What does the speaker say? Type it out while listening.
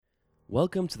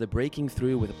Welcome to the Breaking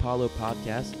Through with Apollo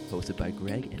podcast, hosted by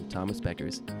Greg and Thomas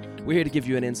Beckers. We're here to give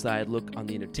you an inside look on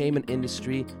the entertainment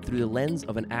industry through the lens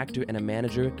of an actor and a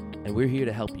manager, and we're here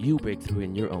to help you break through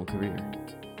in your own career.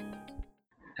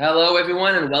 Hello,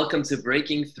 everyone, and welcome to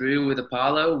Breaking Through with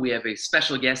Apollo. We have a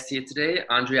special guest here today,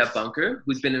 Andrea Bunker,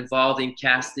 who's been involved in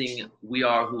casting We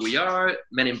Are Who We Are,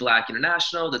 Men in Black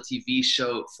International, the TV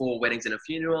show 4 Weddings and a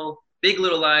Funeral, Big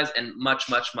Little Lies, and much,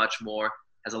 much, much more.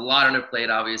 Has a lot on her plate,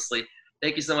 obviously.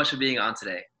 Thank you so much for being on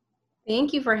today.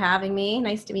 Thank you for having me.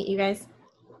 Nice to meet you guys.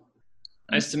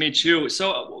 Nice to meet you.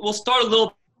 So we'll start a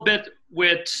little bit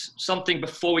with something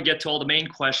before we get to all the main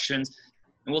questions.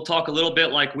 And we'll talk a little bit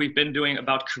like we've been doing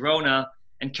about Corona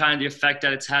and kind of the effect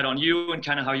that it's had on you and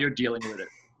kind of how you're dealing with it.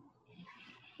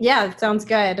 Yeah, that sounds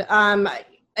good.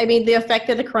 I mean, the effect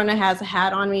that the Corona has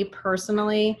had on me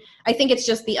personally, I think it's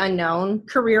just the unknown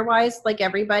career-wise, like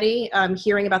everybody,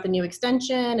 hearing about the new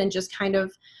extension and just kind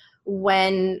of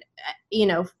when,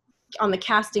 on the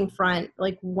casting front,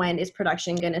 like when is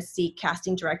production going to seek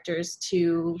casting directors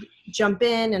to jump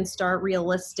in and start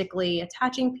realistically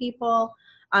attaching people?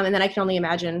 And then I can only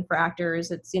imagine for actors,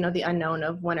 it's, the unknown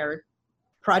of when are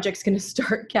projects going to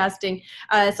start casting.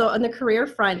 So on the career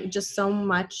front, just so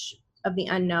much of the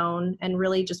unknown and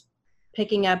really just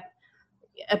picking up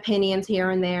opinions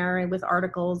here and there with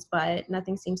articles, but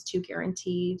nothing seems too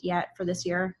guaranteed yet for this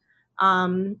year.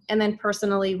 And then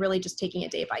personally, really just taking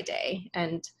it day by day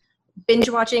and binge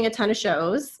watching a ton of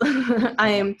shows.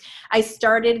 I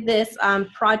started this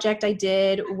project I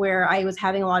did where I was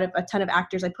having a ton of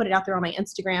actors. I put it out there on my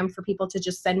Instagram for people to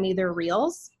just send me their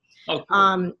reels. Oh,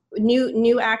 cool.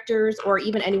 New actors or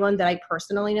even anyone that I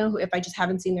personally know who, if I just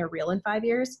haven't seen their reel in 5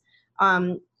 years.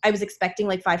 I was expecting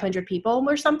like 500 people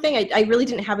or something. I really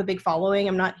didn't have a big following.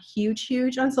 I'm not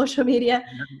huge on social media.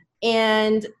 Mm-hmm.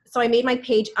 And so I made my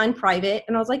page unprivate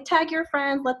and I was like, tag your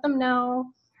friends, let them know.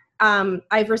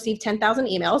 I've received 10,000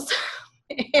 emails.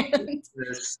 And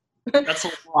that's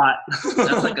a lot.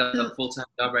 That's like a full-time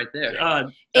job right there.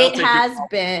 It has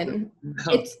been.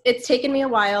 It's taken me a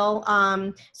while.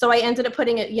 So I ended up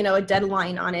putting a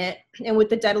deadline on it. And with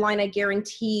the deadline, I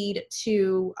guaranteed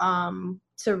to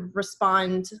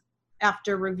respond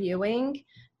after reviewing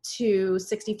to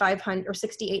 6,500 or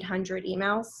 6,800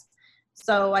 emails.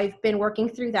 So I've been working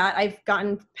through that. I've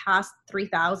gotten past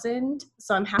 3,000,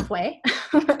 so I'm halfway.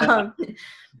 How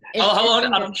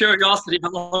long, out of curiosity, how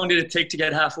long did it take to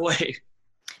get halfway?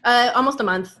 Almost a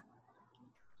month.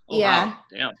 Oh, Yeah. Wow.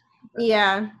 Damn.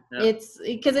 Yeah. It's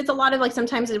because it's a lot of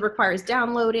sometimes it requires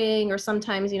downloading or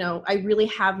sometimes, I really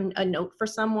have a note for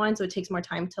someone. So it takes more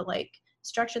time to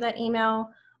structure that email.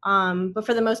 But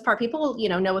for the most part, people,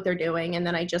 know what they're doing. And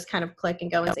then I just kind of click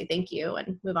and go and say thank you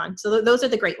and move on. So those are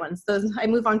the great ones. I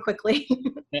move on quickly.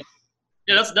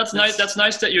 Yeah, that's nice. That's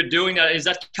nice that you're doing that. Is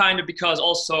that kind of because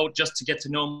also just to get to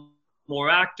know more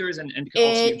actors and because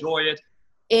also you enjoy it?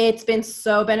 It's been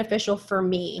so beneficial for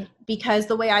me because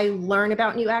the way I learn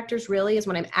about new actors really is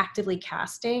when I'm actively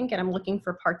casting and I'm looking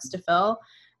for parts to fill.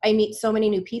 I meet so many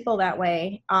new people that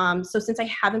way. So since I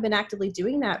haven't been actively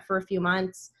doing that for a few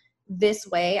months, this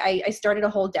way, I started a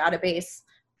whole database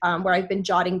where I've been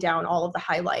jotting down all of the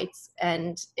highlights,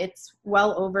 and it's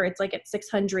at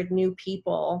 600 new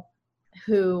people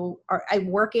who are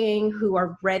working, who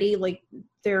are ready,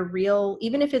 they're real,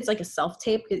 even if it's a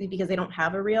self-tape because they don't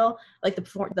have a reel,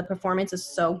 the performance is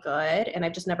so good and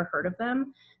I've just never heard of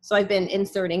them. So I've been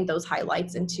inserting those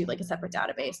highlights into a separate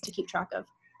database to keep track of.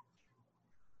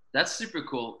 That's super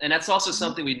cool. And that's also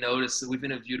something we noticed. We've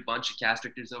interviewed a bunch of cast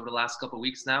directors over the last couple of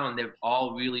weeks now, and they're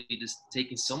all really just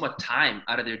taking so much time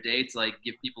out of their day to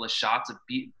give people a shot to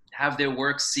have their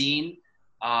work seen.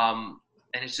 And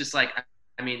it's just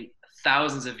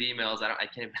thousands of emails. I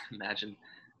can't even imagine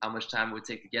how much time it would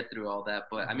take to get through all that.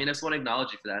 But I just want to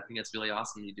acknowledge you for that. I think that's really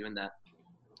awesome you doing that.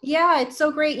 Yeah, it's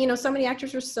so great. So many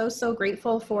actors are so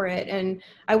grateful for it. And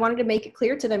I wanted to make it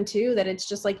clear to them too, that it's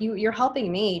just you're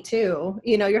helping me too.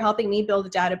 You're helping me build a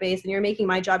database and you're making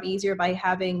my job easier by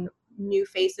having new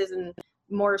faces and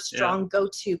more strong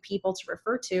go-to people to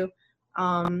refer to.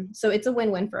 So it's a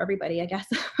win-win for everybody, I guess.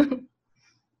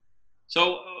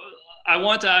 So I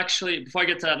want to actually, before I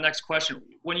get to that next question,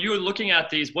 when you're looking at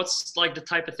these, what's the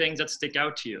type of things that stick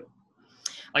out to you?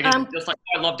 It's just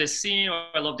I love this scene, or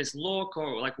I love this look,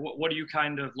 or what do you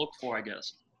kind of look for, I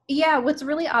guess? Yeah, what's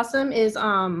really awesome is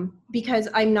because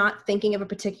I'm not thinking of a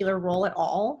particular role at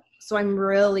all. So I'm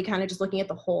really kind of just looking at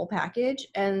the whole package.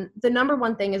 And the number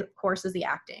one thing is, of course, is the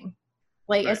acting.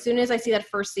 Right. As soon as I see that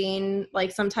first scene,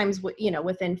 sometimes,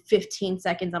 within 15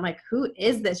 seconds, I'm like, who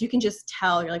is this? You can just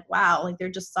tell. You're like, wow, they're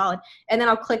just solid. And then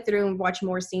I'll click through and watch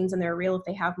more scenes in their reel if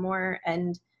they have more.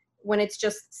 And when it's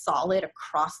just solid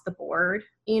across the board.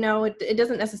 You know, it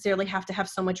doesn't necessarily have to have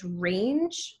so much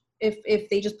range. If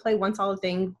they just play one solid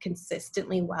thing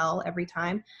consistently well every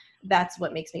time, that's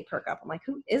what makes me perk up. I'm like,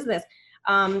 who is this?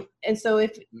 And so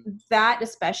if that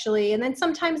especially, and then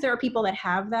sometimes there are people that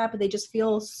have that, but they just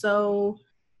feel so,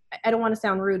 I don't want to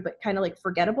sound rude, but kind of like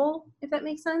forgettable, if that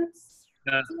makes sense.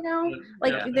 Yeah. You know,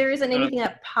 like there isn't anything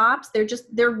that pops.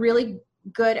 They're really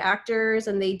good actors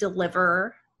and they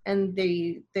deliver and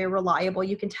they're reliable,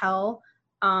 you can tell.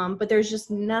 But there's just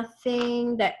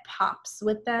nothing that pops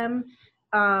with them.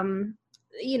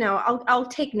 You know, I'll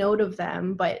take note of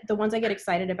them, but the ones I get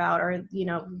excited about are, you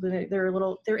know,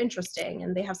 they're interesting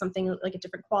and they have something like a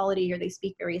different quality, or they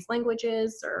speak various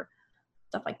languages or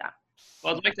stuff like that.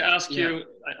 Well, I'd like to ask you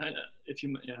if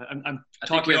you. Yeah, I'm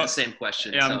talking about the same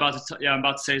question. Yeah, so. I'm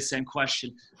about to say the same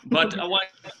question, but I want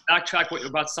to backtrack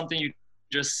about something you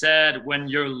just said. When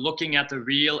you're looking at the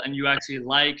reel and you actually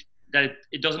like that,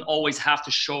 it doesn't always have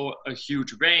to show a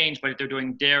huge range, but if they're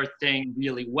doing their thing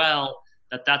really well,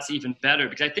 that's even better.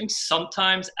 Because I think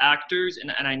sometimes actors,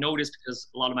 and I know this because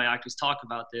a lot of my actors talk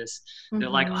about this, they're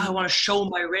like, oh, I want to show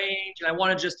my range, and I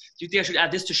want to just, do you think I should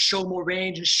add this to show more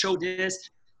range and show this?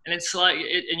 And it's like,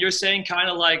 and you're saying kind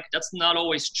of like, that's not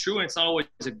always true, and it's not always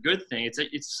a good thing.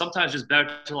 It's sometimes just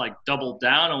better to like double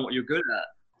down on what you're good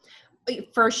at.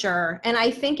 For sure. And I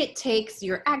think it takes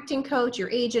your acting coach, your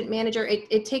agent, manager,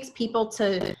 it takes people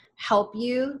to help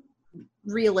you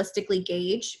realistically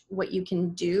gauge what you can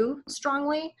do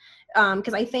strongly.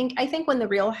 Because I think when the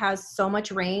reel has so much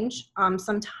range,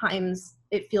 sometimes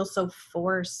it feels so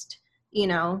forced. You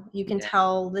know, you can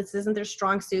tell this isn't their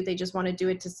strong suit. They just want to do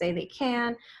it to say they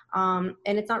can. And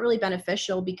it's not really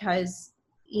beneficial because,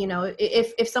 you know,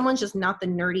 if someone's just not the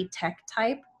nerdy tech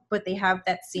type, but they have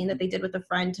that scene that they did with a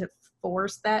friend to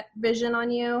force that vision on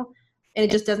you, and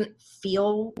it just doesn't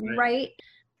feel right.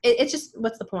 It's just,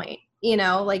 what's the point? You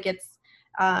know, like it's,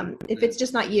 if it's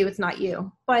just not you, it's not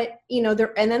you. But, you know,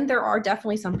 there are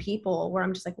definitely some people where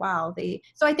I'm just like, wow,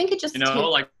 so I think it just, you know,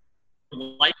 like,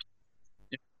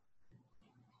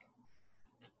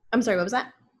 I'm sorry, what was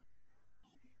that?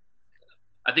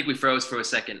 I think we froze for a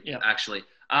second, actually.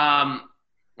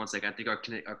 One second, I think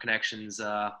our connections,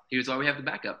 here's why we have the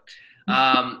backup.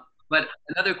 But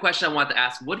another question I want to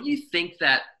ask, what do you think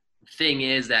that thing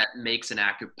is that makes an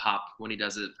actor pop when he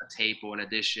does a tape or an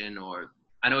audition? Or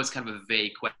I know it's kind of a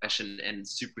vague question and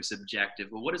super subjective,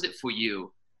 but what is it for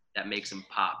you that makes him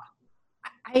pop?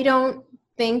 I don't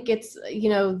think it's, you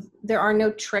know, there are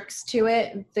no tricks to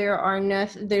it.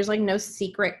 There's like no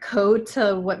secret code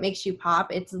to what makes you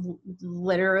pop. It's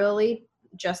literally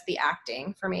just the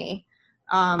acting for me.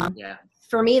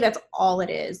 For me, that's all it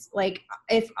is. Like,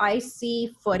 if I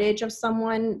see footage of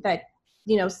someone that,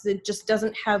 you know, it just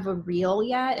doesn't have a reel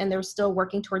yet and they're still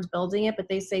working towards building it, but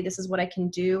they say this is what I can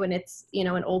do, and it's, you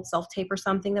know, an old self-tape or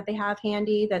something that they have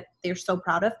handy that they're so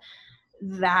proud of,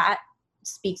 that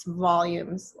speaks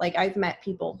volumes. Like, I've met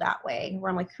people that way where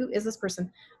I'm like, who is this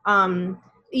person?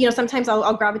 You know, sometimes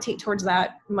I'll gravitate towards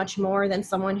that much more than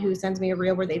someone who sends me a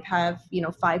reel where they've have, you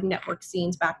know, 5 network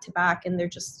scenes back to back and they're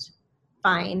just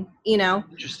fine, you know?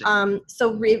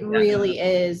 So it really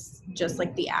is just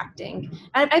like the acting.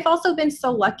 And I've also been so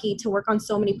lucky to work on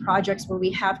so many projects where we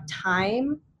have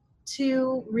time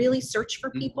to really search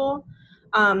for people.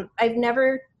 I've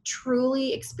never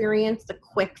truly experienced the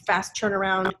quick, fast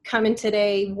turnaround, come in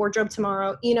today, wardrobe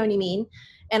tomorrow, you know what I mean?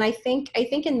 And I think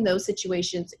in those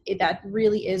situations, that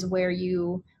really is where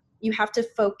you have to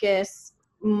focus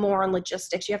more on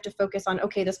logistics. You have to focus on,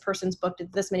 okay, this person's booked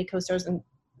this many co-stars, and,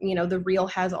 you know, the reel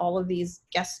has all of these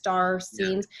guest star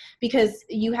scenes, because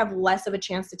you have less of a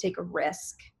chance to take a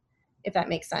risk, if that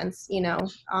makes sense, you know?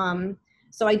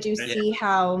 So I do see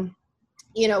how,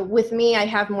 you know, with me, I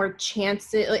have more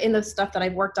chances in the stuff that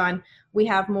I've worked on. We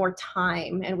have more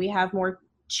time and we have more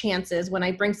chances. When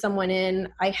I bring someone in,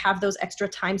 I have those extra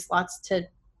time slots to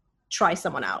try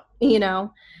someone out, you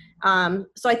know?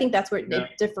 So I think that's where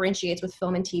it differentiates with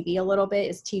film and TV a little bit.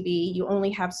 Is TV, you only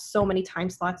have so many time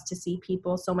slots to see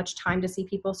people, so much time to see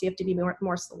people, so you have to be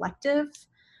more selective.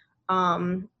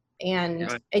 So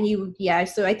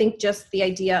I think just the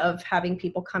idea of having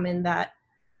people come in that,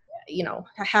 you know,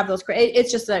 have those,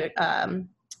 it's just a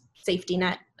safety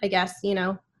net, I guess, you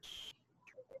know,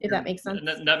 if that makes sense.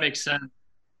 That makes sense.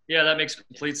 Yeah, that makes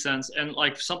complete sense. And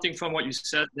like something from what you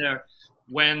said there,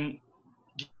 when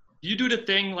you do the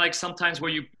thing like sometimes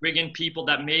where you bring in people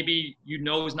that maybe you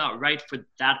know is not right for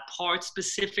that part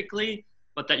specifically,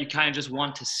 but that you kind of just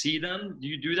want to see them. Do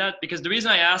you do that? Because the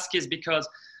reason I ask is because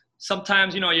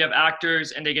sometimes, you have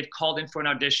actors and they get called in for an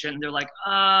audition. They're like,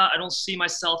 I don't see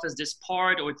myself as this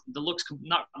part, or the looks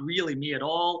not really me at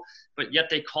all, but yet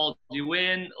they called you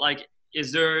in. Like,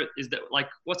 is there like,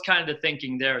 what's kind of the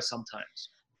thinking there sometimes?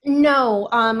 No,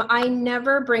 I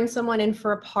never bring someone in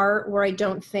for a part where I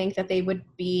don't think that they would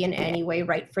be in any way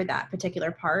right for that particular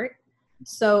part.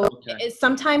 So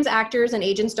sometimes actors and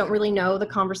agents don't really know the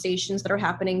conversations that are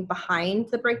happening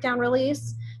behind the breakdown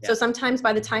release. Yeah. So sometimes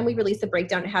by the time we release the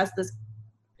breakdown, it has this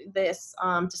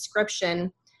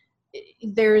description.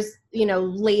 There's,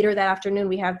 later that afternoon,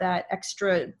 we have that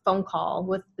extra phone call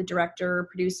with the director or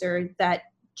producer that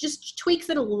just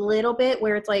tweaks it a little bit,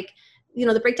 where it's like,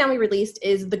 the breakdown we released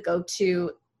is the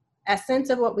go-to essence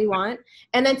of what we want.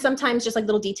 And then sometimes just like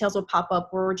little details will pop up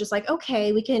where we're just like,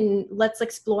 okay, let's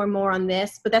explore more on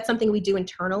this, but that's something we do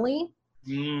internally.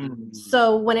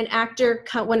 So when an actor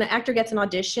gets an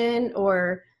audition,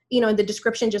 or, the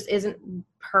description just isn't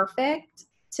perfect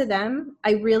to them,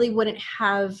 I really wouldn't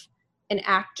have an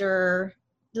actor,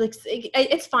 like,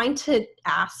 it's fine to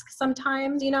ask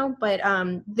sometimes, but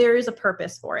there is a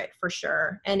purpose for it, for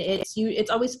sure. And it's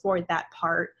always for that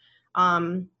part.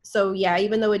 So yeah,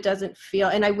 even though it doesn't feel,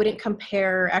 and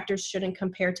actors shouldn't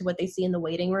compare to what they see in the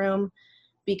waiting room,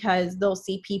 because they'll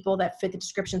see people that fit the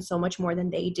description so much more than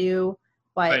they do,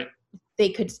 but they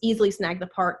could easily snag the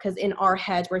part, because in our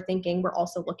heads, we're thinking we're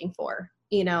also looking for,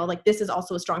 like, this is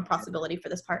also a strong possibility for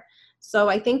this part. So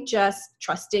I think just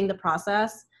trusting the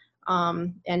process,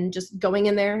 and just going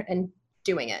in there and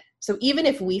doing it. So even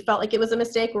if we felt like it was a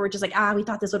mistake, where we're just like, we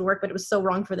thought this would work, but it was so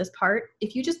wrong for this part,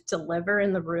 if you just deliver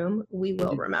in the room, we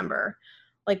will remember.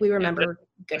 Like, we remember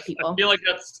good people. I feel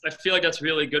like that's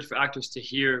really good for actors to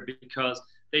hear, because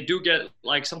they do get,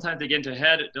 like, sometimes they get into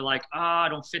head, they're like, I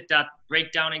don't fit that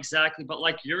breakdown exactly. But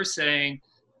like you're saying,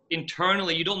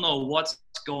 internally, you don't know what's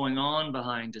going on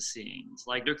behind the scenes.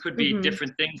 Like, there could be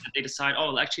different things that they decide,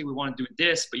 actually we want to do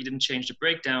this, but you didn't change the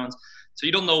breakdowns. So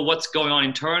you don't know what's going on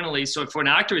internally. So for an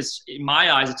actor, in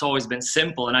my eyes, it's always been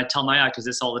simple. And I tell my actors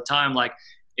this all the time, like,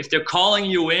 if they're calling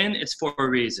you in, it's for a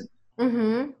reason. That's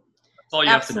all you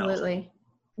have to know. Absolutely.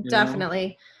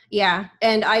 Definitely. Yeah.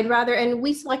 And and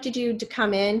we selected you to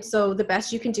come in. So the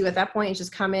best you can do at that point is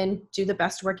just come in, do the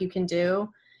best work you can do.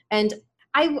 And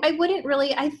I wouldn't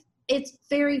really, it's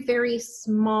very, very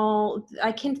small.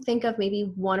 I can think of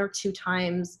maybe 1 or 2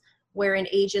 times where an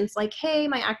agent's like, hey,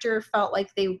 my actor felt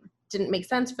like they didn't make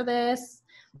sense for this.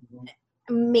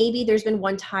 Maybe there's been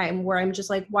one time where I'm just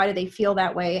like, why do they feel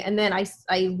that way? And then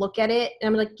I look at it and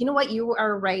I'm like, you know what, you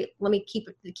are right. Let me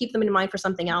keep them in mind for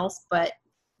something else, but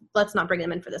let's not bring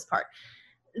them in for this part.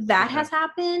 That has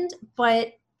happened,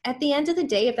 but at the end of the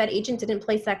day, if that agent didn't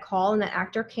place that call and that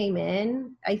actor came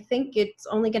in, I think it's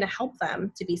only going to help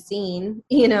them to be seen,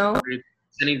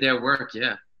 Sending their work,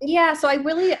 yeah. Yeah, so I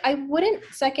wouldn't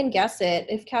second guess it.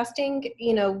 If casting,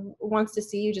 wants to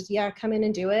see you, just, come in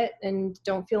and do it, and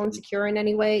don't feel insecure in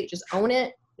any way. Just own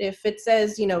it. If it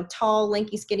says, tall,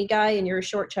 lanky, skinny guy and you're a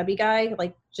short, chubby guy,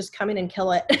 like, just come in and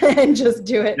kill it and just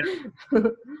do it.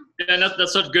 Yeah, and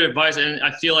that's such good advice. And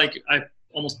I feel like I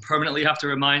almost permanently have to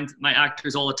remind my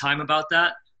actors all the time about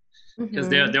that, because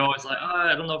they're always like,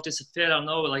 I don't know if this is fit. I don't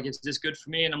know, like, is this good for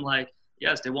me? And I'm like,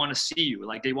 yes, they want to see you.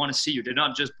 Like, they want to see you. They're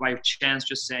not just by chance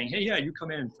just saying, hey, yeah, you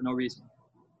come in for no reason.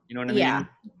 You know what I mean? Yeah,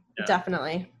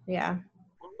 definitely. Yeah.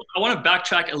 I want to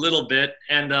backtrack a little bit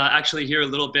and actually hear a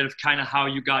little bit of kind of how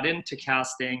you got into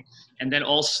casting, and then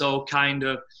also kind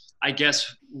of, I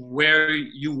guess, where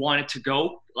you wanted to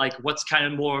go. Like, what's kind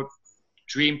of more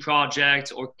dream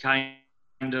projects, or kind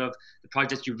of the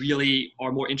projects you really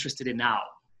are more interested in now?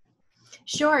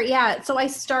 Sure. Yeah. So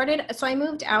I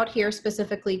moved out here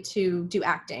specifically to do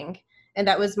acting, and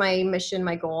that was my mission,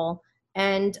 my goal.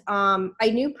 And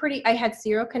I had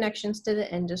zero connections to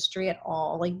the industry at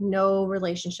all, like no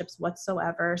relationships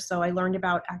whatsoever. So I learned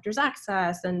about Actors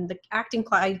Access and the acting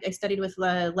class. I studied with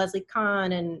Leslie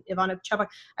Kahn and Ivana Chubak.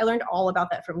 I learned all about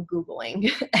that from Googling.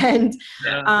 And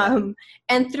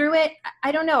through it,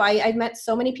 I don't know, I met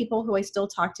so many people who I still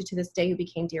talk to this day, who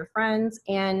became dear friends.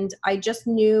 And I just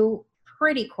knew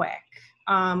pretty quick,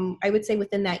 I would say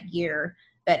within that year,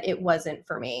 that it wasn't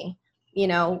for me.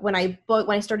 When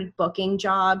I started booking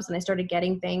jobs and I started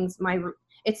getting things,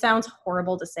 it sounds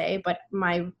horrible to say, but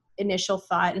my initial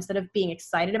thought, instead of being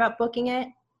excited about booking it,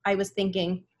 I was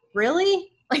thinking, really?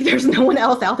 Like, there's no one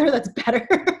else out there that's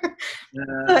better?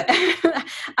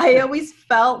 I always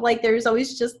felt like there's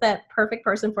always just that perfect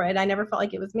person for it. I never felt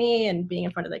like it was me, and being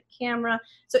in front of the camera.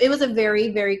 So it was a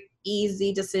very, very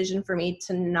easy decision for me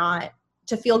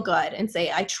to feel good and say,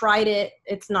 I tried it.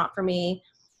 It's not for me.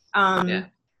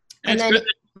 And it's good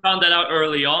that you found that out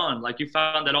early on. Like, you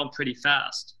found that out pretty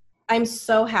fast. I'm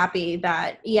so happy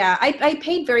that, I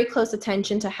paid very close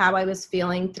attention to how I was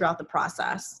feeling throughout the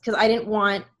process, because I didn't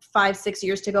want 5-6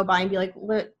 years to go by and be like,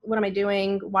 what am I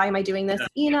doing? Why am I doing this?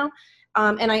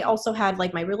 And I also had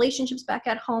like my relationships back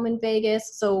at home in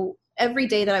Vegas. So every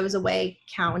day that I was away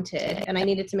counted, and I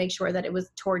needed to make sure that it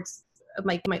was towards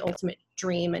my ultimate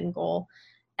dream and goal.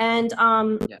 And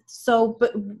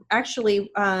but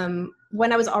actually,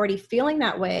 when I was already feeling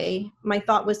that way, my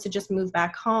thought was to just move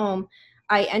back home.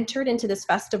 I entered into this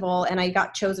festival and I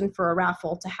got chosen for a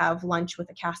raffle to have lunch with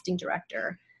a casting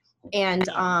director. And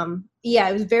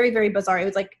it was very, very bizarre. It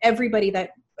was like everybody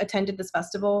that attended this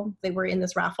festival, they were in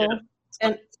this raffle. Yeah.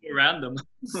 And so random.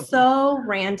 So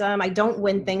random. I don't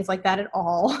win things like that at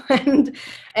all. and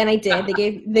I did.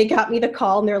 They got me the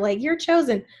call and they're like, you're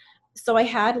chosen. So I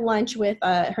had lunch with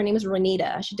her name is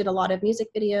Renita. She did a lot of music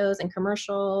videos and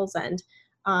commercials, and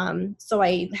so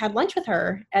I had lunch with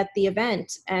her at the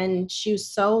event, and she was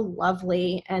so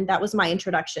lovely, and that was my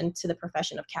introduction to the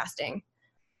profession of casting.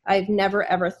 I've never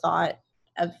ever thought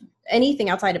of anything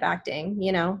outside of acting,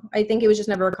 I think it was just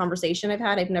never a conversation I've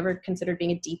had. I've never considered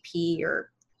being a DP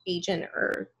or agent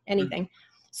or anything.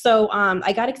 So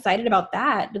I got excited about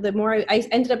that. The more I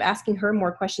ended up asking her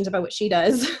more questions about what she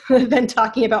does than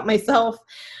talking about myself.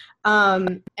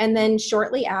 And then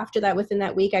shortly after that, within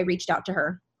that week, I reached out to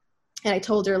her and I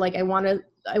told her, like, I want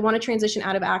to transition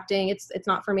out of acting. It's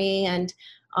not for me. And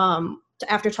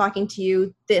after talking to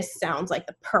you, this sounds like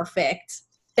the perfect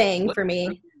thing for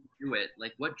me.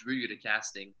 Like, what drew you to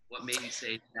casting? What made you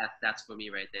say that's for me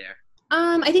right there?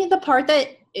 I think the part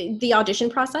that the audition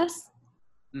process.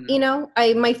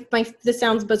 Mm-hmm. This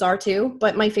sounds bizarre too,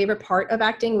 but my favorite part of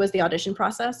acting was the audition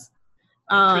process.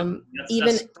 So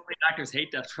many actors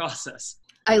hate that process.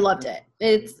 I loved it.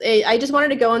 I just wanted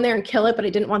to go in there and kill it, but I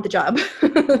didn't want the job.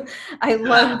 I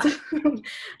loved.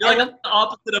 You're like the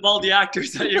opposite of all the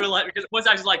actors that you were like, because most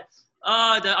actors like,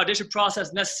 the audition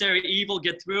process, necessary evil,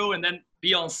 get through, and then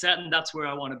be on set, and that's where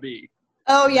I want to be.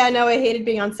 Oh yeah, no, I hated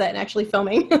being on set and actually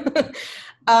filming.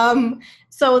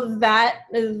 So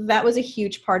that was a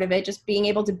huge part of it, just being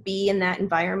able to be in that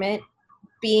environment,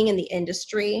 being in the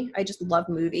industry. I just love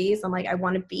movies. I'm like, I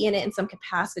want to be in it in some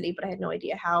capacity, but I had no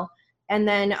idea how. And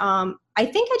then I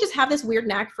think I just have this weird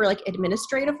knack for like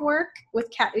administrative work with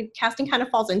casting kind of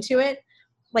falls into it.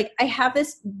 Like I have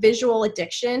this visual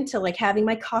addiction to like having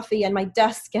my coffee and my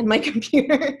desk and my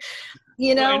computer,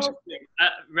 Well, interesting.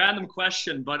 Random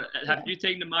question, but have you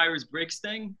taken the Myers-Briggs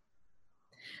thing?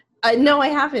 No, I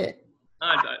haven't.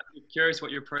 I'm curious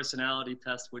what your personality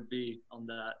test would be on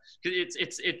that. Because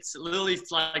it's literally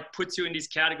like puts you in these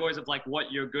categories of like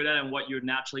what you're good at and what you're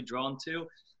naturally drawn to.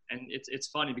 And it's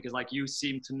funny because like you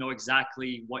seem to know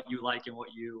exactly what you like and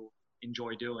what you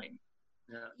enjoy doing.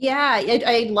 Yeah,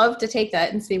 I'd love to take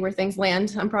that and see where things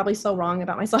land. I'm probably so wrong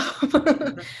about myself.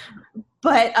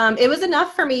 But it was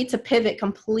enough for me to pivot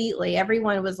completely.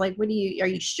 Everyone was like, are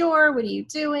you sure? What are you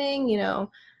doing?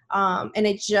 And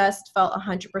it just felt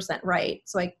 100% right.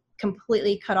 So I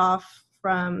completely cut off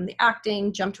from the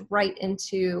acting, jumped right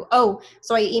into,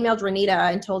 so I emailed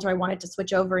Renita and told her I wanted to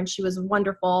switch over, and she was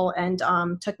wonderful and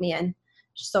took me in.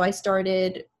 So I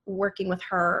started working with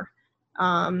her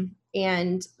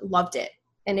and loved it.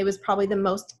 And it was probably the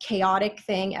most chaotic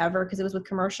thing ever because it was with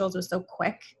commercials. It was so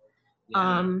quick.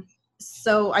 Yeah.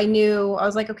 So I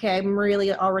was like, okay, I'm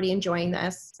really already enjoying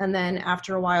this. And then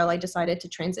after a while, I decided to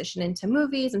transition into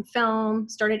movies and film,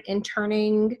 started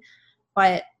interning,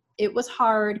 but it was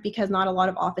hard because not a lot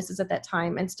of offices at that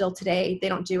time, and still today, they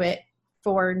don't do it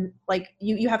for like,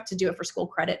 you have to do it for school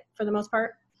credit for the most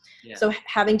part. Yeah. So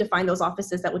having to find those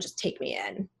offices that would just take me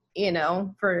in,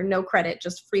 for no credit,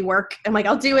 just free work. I'm like,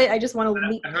 I'll do it. I just want to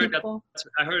meet people.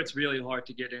 I heard it's really hard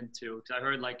to get into. I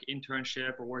heard like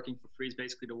internship or working for free is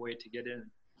basically the way to get in.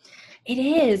 It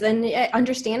is. And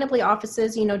understandably,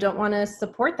 offices, don't want to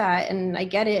support that. And I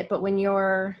get it. But when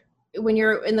you're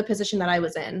in the position that I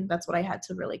was in, that's what I had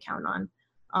to really count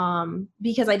on.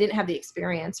 Because I didn't have the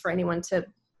experience for anyone to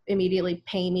immediately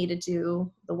pay me to do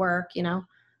the work,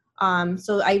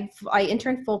 So I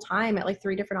interned full time at like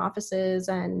 3 different offices,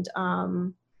 and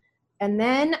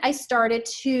then I started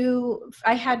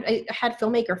I had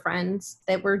filmmaker friends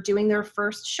that were doing their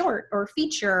first short or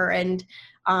feature, and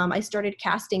I started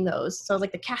casting those. So I was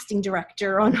like the casting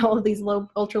director on all of these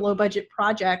ultra low budget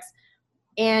projects,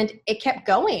 and it kept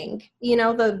going.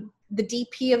 The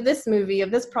DP of this movie,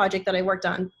 of this project that I worked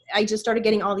on, I just started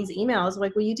getting all these emails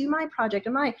like, will you do my project?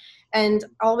 And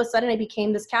all of a sudden I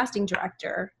became this casting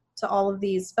director to all of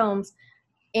these films.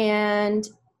 And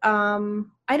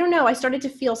I don't know, I started to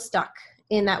feel stuck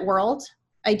in that world.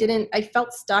 I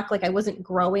felt stuck, like I wasn't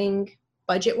growing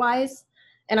budget wise.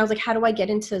 And I was like, how do I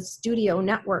get into studio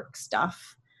network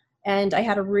stuff? And I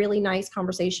had a really nice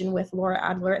conversation with Laura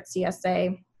Adler at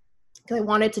CSA because I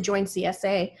wanted to join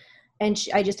CSA, and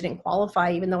I just didn't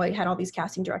qualify, even though I had all these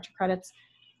casting director credits.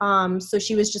 So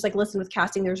she was just like, listen, with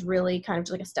casting, there's really kind of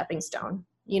just like a stepping stone.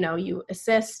 You know, you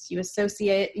assist, you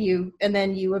associate, and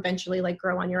then you eventually like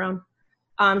grow on your own.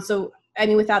 So, I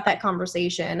mean, without that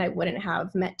conversation, I wouldn't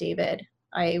have met David.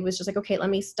 I was just like, okay, let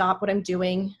me stop what I'm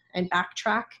doing and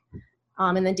backtrack.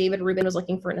 And then David Rubin was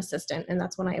looking for an assistant, and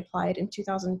that's when I applied in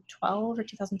 2012 or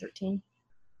 2013.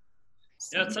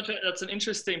 Yeah, that's an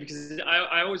interesting, because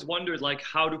I always wondered, like,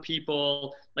 how do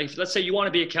people, like, let's say you want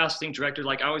to be a casting director,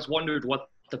 like I always wondered what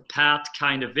the path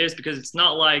kind of is, because it's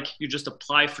not like you just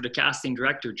apply for the casting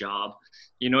director job.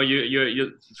 You know,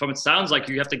 you from it sounds like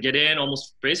you have to get in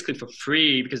almost basically for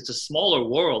free, because it's a smaller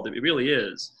world. It really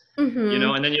is. Mm-hmm. You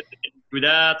know, and then you have to do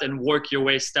that and work your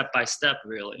way step by step,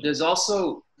 really. There's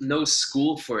also no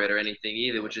school for it or anything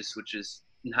either, which is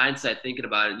in hindsight, thinking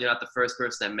about it, you're not the first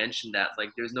person that mentioned that. Like,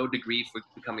 there's no degree for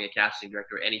becoming a casting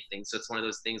director or anything. So it's one of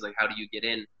those things, like, how do you get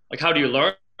in? Like, how do you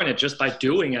learn it? Just by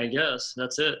doing, I guess.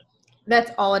 That's it.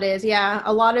 That's all it is. Yeah.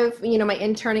 A lot of, you know, my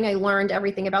interning, I learned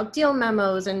everything about deal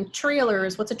memos and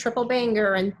trailers, what's a triple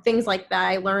banger and things like that.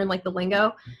 I learned like the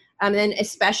lingo. And then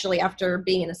especially after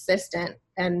being an assistant,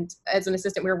 and as an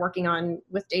assistant, we were working on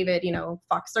with David, you know,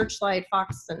 Fox Searchlight,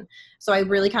 Fox. And so I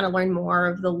really kind of learned more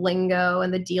of the lingo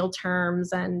and the deal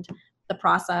terms and the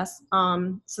process.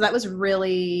 So that was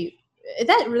really,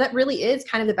 that really is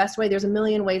kind of the best way. There's a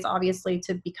million ways, obviously,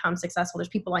 to become successful. There's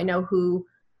people I know who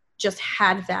just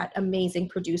had that amazing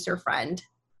producer friend,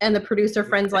 and the producer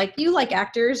friend's like, you like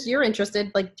actors, you're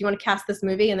interested, like, do you want to cast this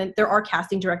movie? And then there are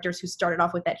casting directors who started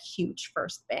off with that huge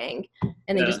first bang,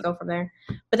 and they just go from there.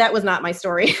 But that was not my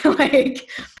story. Like,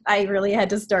 I really had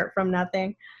to start from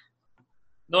nothing.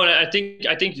 No, I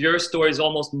think your story is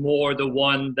almost more the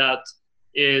one that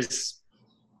is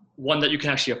one that you can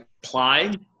actually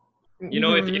apply. You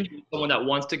know, if you're someone that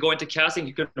wants to go into casting,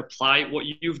 you can apply what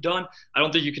you've done. I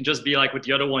don't think you can just be like with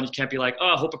the other one. You can't be like,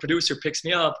 oh, I hope a producer picks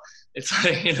me up. It's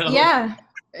like, you know. Yeah,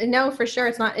 no, for sure.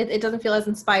 It's not, it doesn't feel as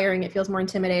inspiring. It feels more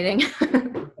intimidating.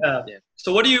 Yeah.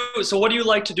 So what do you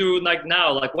like to do like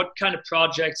now? Like, what kind of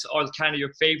projects are kind of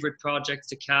your favorite projects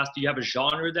to cast? Do you have a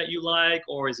genre that you like,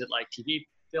 or is it like TV,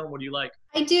 film? What do you like?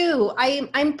 I do.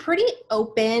 I'm pretty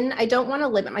open. I don't want to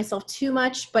limit myself too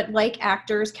much, but like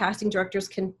actors, casting directors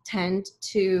can tend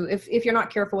to, if you're not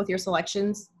careful with your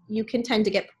selections, you can tend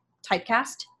to get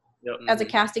typecast as a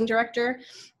casting director.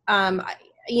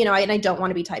 You know, and I don't want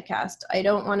to be typecast. I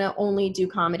don't want to only do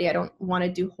comedy. I don't want to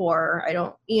do horror. I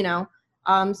don't, you know,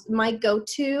 my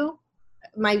go-to,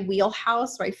 my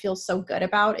wheelhouse, where I feel so good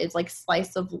about, is like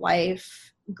slice of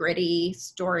life, gritty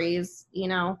stories, you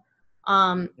know.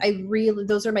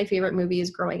 Those are my favorite movies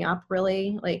growing up,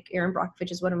 really. Like Erin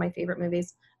Brockovich is one of my favorite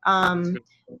movies.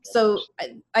 So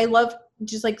I love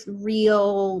just like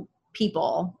real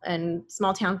people and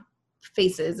small town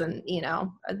faces, and you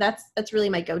know, that's really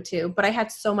my go-to. But I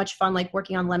had so much fun like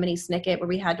working on Lemony Snicket, where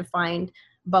we had to find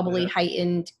bubbly,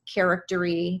 heightened,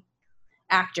 charactery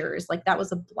actors. Like, that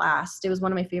was a blast. It was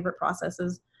one of my favorite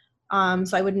processes.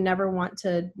 So I would never want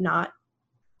to not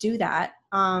do that.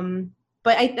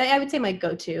 But I would say my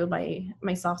go-to,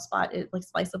 my soft spot is like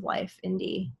slice of life,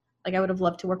 indie. Like, I would have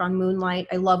loved to work on Moonlight.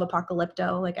 I love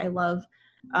Apocalypto. Like, I love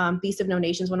Beast of No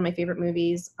Nations, one of my favorite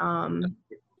movies.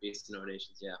 Beast of No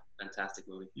Nations, yeah, fantastic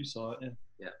movie. You saw it,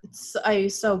 yeah.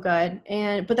 It's so good.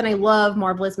 But then I love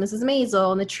Marvelous Mrs.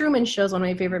 Maisel, and The Truman Show is one of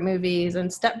my favorite movies,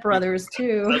 and Step Brothers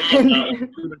too. The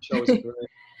Truman Show is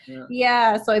great.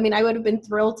 Yeah, so I mean, I would have been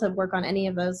thrilled to work on any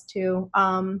of those too.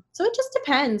 So it just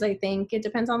depends. I think it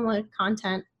depends on the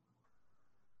content.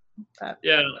 But.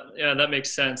 Yeah, that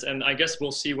makes sense. And I guess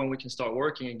we'll see when we can start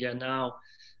working again now.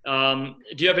 Do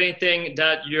you have anything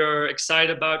that you're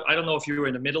excited about? I don't know if you were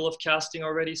in the middle of casting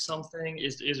already something.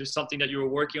 Is there something that you were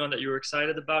working on that you were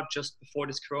excited about just before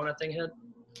this Corona thing hit?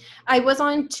 I was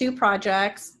on 2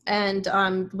 projects and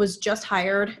was just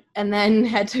hired, and then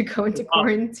had to go into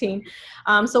quarantine.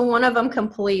 So one of them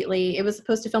completely, it was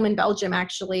supposed to film in Belgium,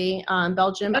 actually.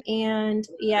 Belgium and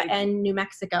New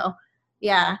Mexico.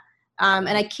 Yeah. And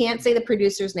I can't say the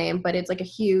producer's name, but it's like a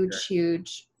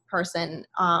huge person.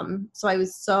 So I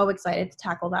was so excited to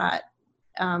tackle that.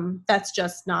 That's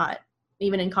just not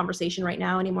even in conversation right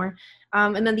now anymore.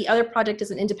 And then the other project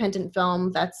is an independent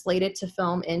film that's slated to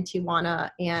film in Tijuana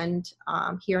and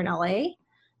here in LA.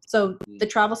 So the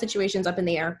travel situation's up in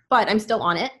the air, but I'm still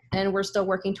on it, and we're still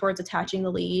working towards attaching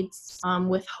the leads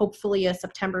with hopefully a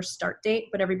September start date,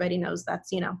 but everybody knows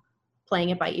that's, you know, playing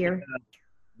it by ear.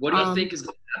 What do you think is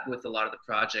going to happen with a lot of the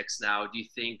projects now? Do you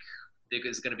think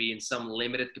there's going to be in some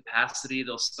limited capacity,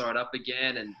 they'll start up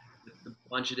again and with a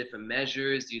bunch of different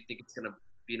measures? Do you think it's going to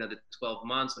be another 12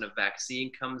 months when a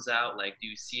vaccine comes out? Like, do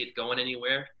you see it going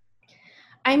anywhere?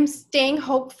 I'm staying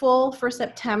hopeful for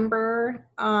September.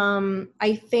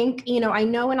 I think, I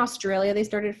know in Australia they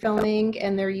started filming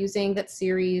and they're using that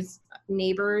series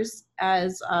Neighbours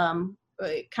as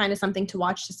kind of something to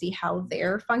watch to see how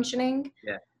they're functioning.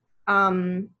 Yeah.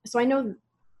 So I know,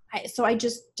 so I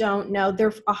just don't know.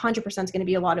 There 100% is going to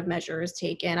be a lot of measures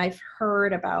taken. I've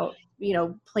heard about,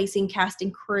 placing cast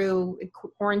and crew,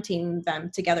 quarantining them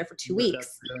together for 2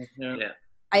 weeks. Yeah.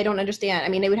 I don't understand. I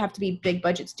mean, it would have to be big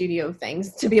budget studio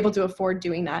things to be able to afford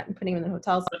doing that and putting them in the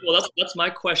hotels. Well, that's my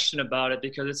question about it,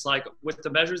 because it's like with the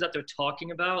measures that they're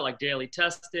talking about, like daily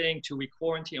testing, 2-week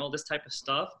quarantine, all this type of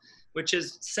stuff, which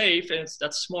is safe and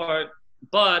that's smart.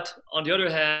 But on the other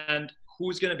hand,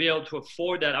 who's going to be able to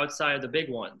afford that outside of the big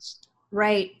ones?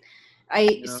 Right.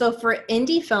 So for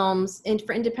indie films and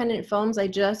for independent films, I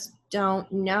just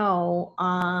don't know.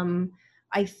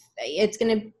 It's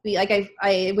going to be like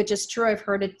which is true. I've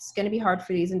heard it's going to be hard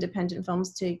for these independent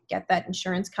films to get that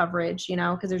insurance coverage,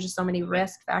 because there's just so many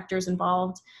risk factors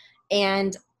involved.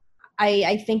 And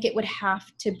I think it would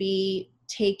have to be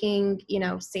taking,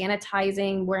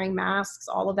 sanitizing, wearing masks,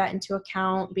 all of that into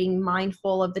account, being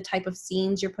mindful of the type of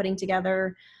scenes you're putting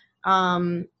together.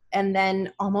 And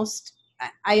then almost,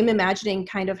 I am imagining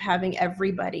kind of having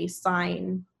everybody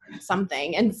sign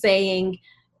something and saying,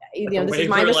 this is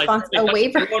my response, a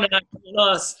waiver.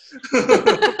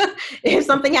 If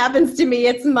something happens to me,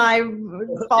 it's my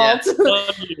fault.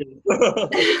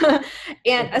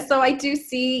 And so I do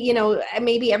see,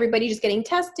 maybe everybody just getting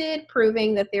tested,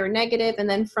 proving that they're negative, and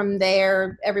then from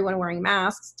there, everyone wearing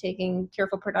masks, taking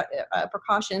careful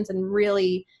precautions, and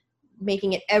really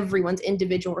making it everyone's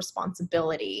individual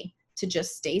responsibility to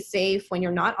just stay safe when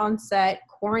you're not on set,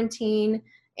 quarantine.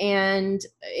 And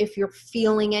if you're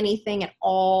feeling anything at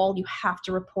all, you have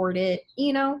to report it,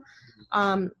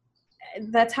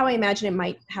 that's how I imagine it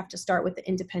might have to start with the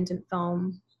independent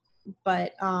film.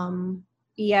 But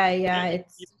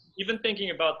it's even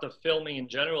thinking about the filming in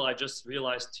general. I just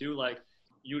realized too, like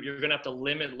you're gonna have to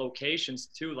limit locations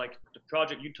too. Like the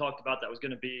project you talked about that was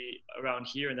gonna be around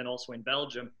here and then also in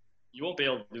Belgium, you won't be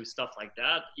able to do stuff like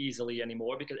that easily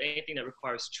anymore, because anything that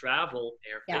requires travel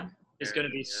is going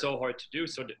to be so hard to do.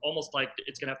 So almost like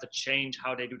it's going to have to change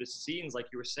how they do the scenes, like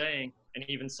you were saying, and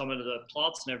even some of the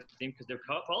plots and everything, because they're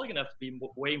probably going to have to be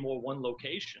way more one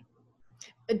location.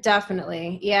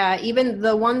 Definitely. Yeah. Even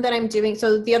the one that I'm doing.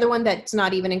 So the other one that's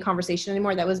not even in conversation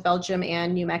anymore, that was Belgium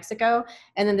and New Mexico.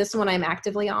 And then this one I'm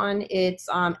actively on, it's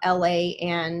LA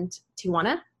and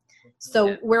Tijuana.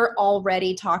 So we're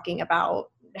already talking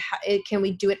about can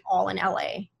we do it all in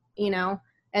LA,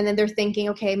 and then they're thinking,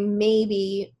 okay,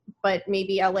 maybe LA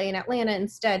and Atlanta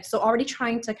instead. So already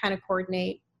trying to kind of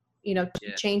coordinate,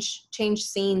 change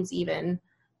scenes even.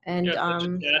 And I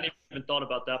hadn't even thought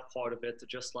about that part of it, to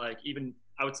just like, even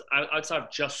outside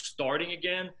of just starting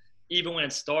again, even when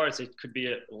it starts, it could be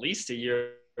at least a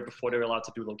year before they're allowed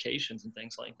to do locations and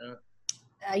things like that.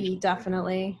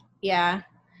 Definitely. Yeah.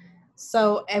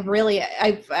 So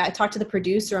I talked to the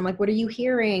producer. I'm like, what are you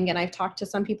hearing? And I've talked to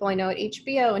some people I know at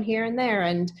HBO and here and there,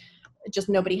 and just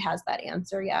nobody has that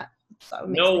answer yet. So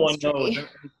no one knows.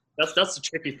 That's the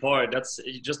tricky part. That's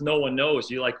just no one knows.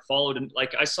 You like followed, and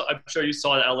like I'm sure you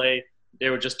saw in LA,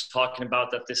 they were just talking about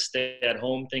that this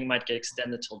stay-at-home thing might get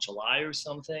extended till July or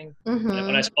something. Mm-hmm. And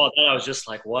when I saw that, I was just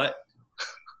like, what?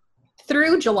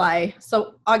 Through July,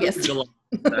 so August. July.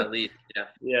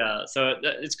 Yeah. So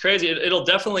it's crazy. It'll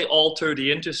definitely alter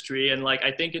the industry, and like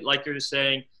I think it, like you're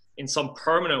saying, in some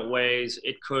permanent ways,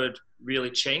 it could really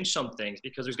change some things,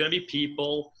 because there's going to be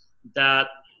people that,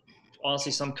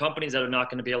 honestly, some companies that are not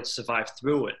going to be able to survive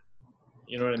through it.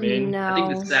 You know what I mean? No. I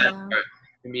think the sad part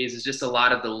for me is just a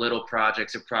lot of the little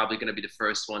projects are probably going to be the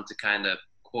first one to kind of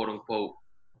quote unquote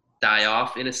die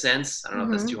off in a sense. I don't know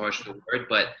if that's too harsh of a word,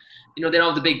 but they don't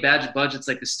have the big budgets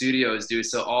like the studios do.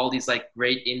 So all these like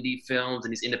great indie films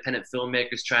and these independent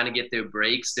filmmakers trying to get their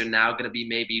breaks, they're now going to be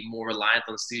maybe more reliant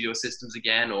on studio systems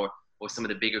again, or some of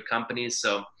the bigger companies.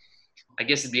 So I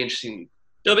guess it'd be interesting.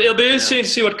 It'll be interesting to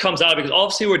see what comes out, because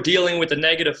obviously we're dealing with the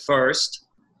negative first,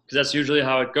 because that's usually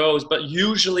how it goes. But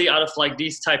usually out of like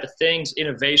these type of things,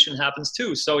 innovation happens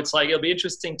too. So it's like, it'll be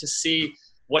interesting to see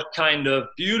what kind of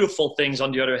beautiful things,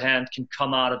 on the other hand, can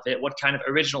come out of it, what kind of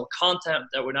original content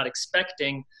that we're not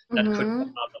expecting that could come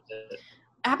out of it.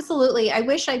 Absolutely. I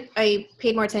wish I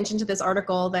paid more attention to this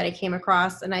article that I came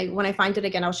across, and when I find it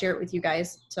again, I'll share it with you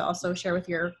guys to also share with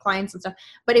your clients and stuff.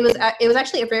 But it was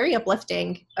actually very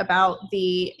uplifting about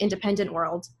the independent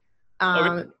world.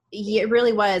 Yeah, it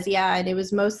really was. Yeah. And it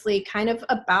was mostly kind of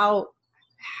about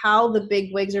how the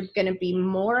big wigs are going to be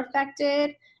more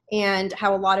affected, and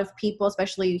how a lot of people,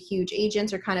 especially huge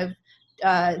agents, are kind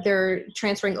of they're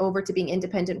transferring over to being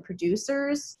independent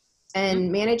producers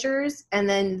and managers. And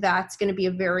then that's going to be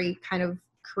a very kind of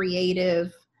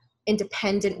creative,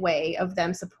 independent way of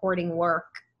them supporting work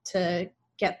to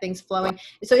get things flowing.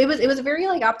 So it was a very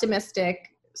like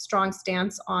optimistic, strong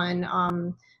stance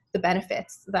on the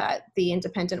benefits that the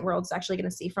independent world's actually going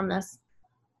to see from this.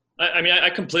 I mean, I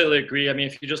completely agree. I mean,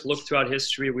 if you just look throughout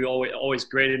history, we always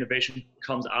great innovation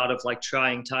comes out of like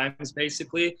trying times,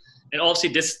 basically. And obviously,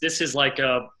 this is like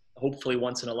a hopefully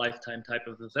once in a lifetime type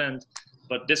of event,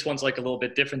 but this one's like a little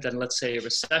bit different than, let's say, a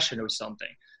recession or something.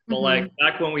 But like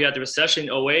back when we had the recession in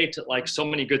 2008, like so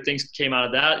many good things came out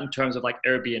of that in terms of like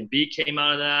Airbnb came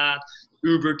out of that,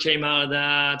 Uber came out of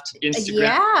that, Instagram.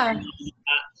 Yeah,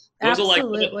 those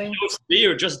absolutely. are like those three,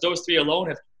 or just those three alone,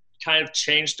 have kind of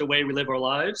changed the way we live our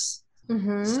lives. So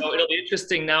it'll be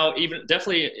interesting now, even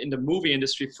definitely in the movie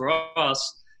industry for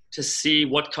us, to see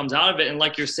what comes out of it. And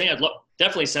like you're saying, I'd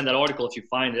definitely send that article if you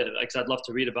find it, because I'd love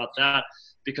to read about that,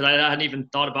 because I hadn't even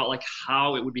thought about like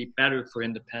how it would be better for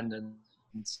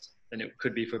independents than it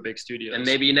could be for big studios. And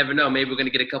maybe you never know. Maybe we're going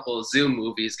to get a couple of Zoom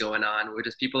movies going on where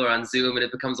just people are on Zoom and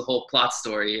it becomes a whole plot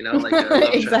story, you know, like a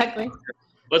love exactly.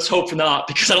 Let's hope not,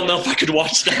 because I don't know if I could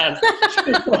watch that.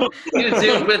 You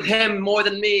Zoom with him more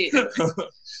than me.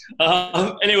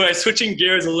 Anyway, switching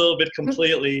gears a little bit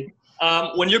completely.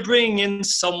 When you're bringing in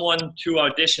someone to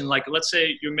audition, like let's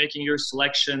say you're making your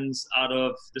selections out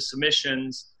of the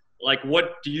submissions, like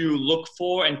what do you look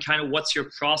for and kind of what's your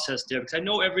process there? Because I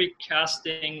know every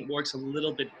casting works a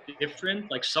little bit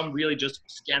different. Like some really just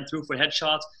scan through for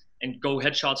headshots and go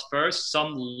headshots first.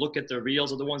 Some look at the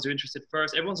reels of the ones they're interested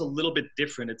first. Everyone's a little bit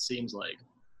different, it seems like.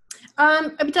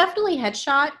 Definitely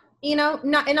headshot, you know,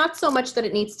 not so much that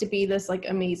it needs to be this like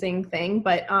amazing thing,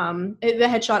 but the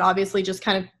headshot obviously just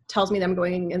kind of tells me that I'm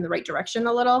going in the right direction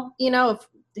a little, you know, of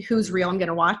who's real I'm going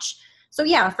to watch. So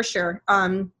yeah, for sure.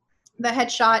 The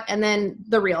headshot and then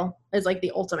the reel is like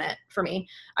the ultimate for me.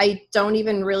 I don't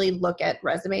even really look at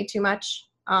resume too much.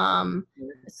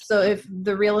 So if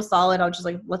the reel is solid, I'll just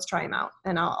like, let's try him out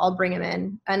and I'll bring him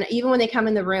in. And even when they come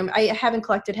in the room, I haven't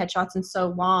collected headshots in so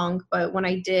long, but when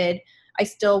I did, I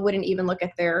still wouldn't even look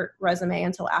at their resume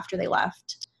until after they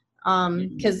left.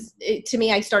 Cause to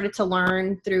me, I started to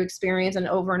learn through experience and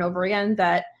over again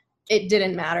that it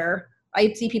didn't matter.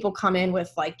 I'd see people come in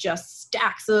with like just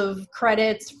stacks of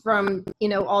credits from, you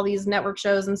know, all these network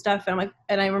shows and stuff. And I'm like,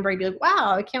 and I remember I'd be like,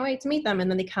 wow, I can't wait to meet them. And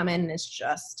then they come in and it's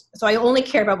just, so I only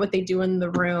care about what they do in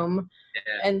the room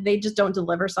and they just don't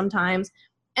deliver sometimes.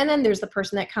 And then there's the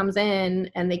person that comes in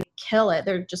and they kill it.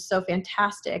 They're just so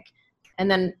fantastic.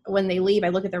 And then when they leave, I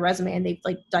look at their resume and they've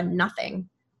like done nothing.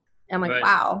 And I'm like,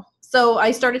 wow. So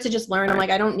I started to just learn. I'm like,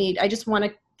 I just want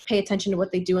to pay attention to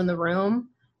what they do in the room.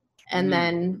 And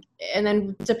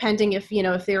then depending if, you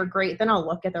know, if they're great, then I'll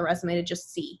look at their resume to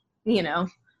just see, you know,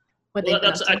 what they've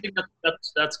done. I think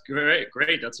that's great.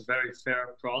 That's a very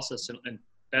fair process and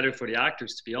better for the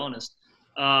actors, to be honest.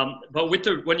 But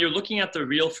when you're looking at the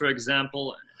reel, for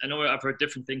example, I know I've heard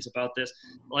different things about this.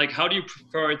 Like, how do you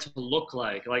prefer it to look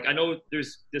like? Like, I know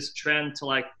there's this trend to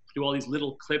like do all these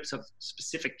little clips of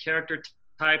specific character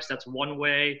types. That's one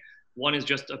way. One is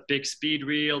just a big speed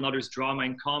reel, another's drama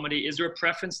and comedy. Is there a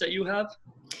preference that you have?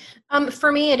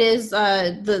 For me, it is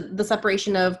the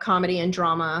separation of comedy and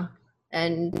drama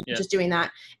and just doing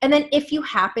that. And then if you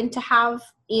happen to have,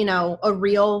 you know, a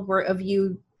reel of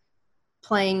you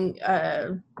playing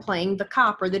the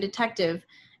cop or the detective,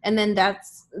 and then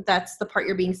that's the part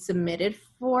you're being submitted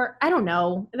for, I don't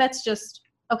know. That's just,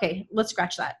 okay, let's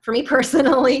scratch that. For me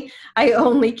personally, I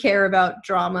only care about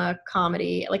drama,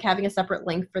 comedy, like having a separate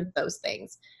link for those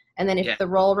things. And then if the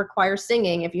role requires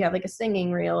singing, if you have like a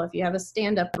singing reel, if you have a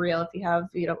stand-up reel, if you have,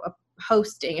 you know, a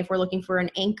hosting, if we're looking for an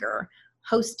anchor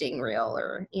hosting reel,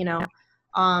 or, you know,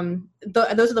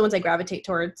 those are the ones I gravitate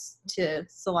towards to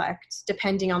select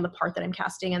depending on the part that I'm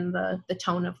casting and the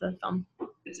tone of the film.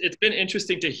 It's been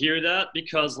interesting to hear that,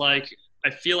 because like, I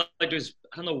feel like there's,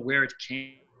 I don't know where it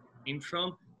came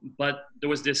from, but there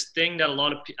was this thing that a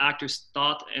lot of actors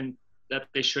thought, and that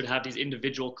they should have these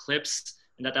individual clips,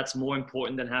 and that's more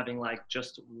important than having like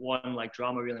just one like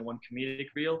drama reel and one comedic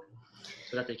reel,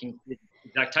 so that they can get the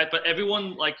exact type. But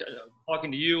everyone, like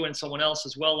talking to you and someone else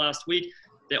as well last week,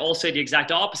 they all say the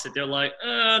exact opposite. They're like,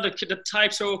 the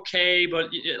types are okay, but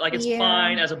like it's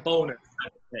fine as a bonus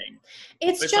kind of thing.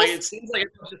 It's just like, it seems like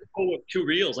it's just cool with two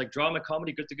reels, like drama,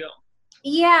 comedy, good to go.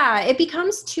 Yeah, it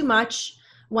becomes too much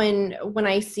when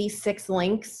I see 6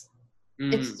 links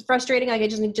It's frustrating. Like I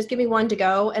just give me one to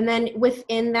go. And then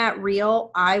within that reel,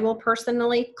 I will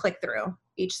personally click through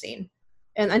each scene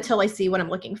and until I see what I'm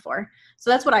looking for.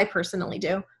 So that's what I personally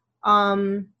do.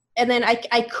 And then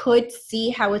I could see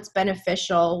how it's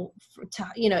beneficial to,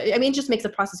 you know, I mean, it just makes the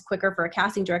process quicker for a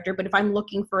casting director. But if I'm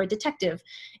looking for a detective,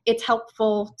 it's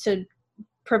helpful to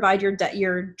provide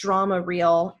your drama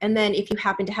reel. And then if you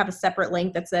happen to have a separate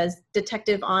link that says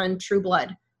Detective on True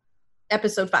Blood,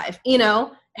 episode 5, you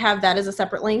know, have that as a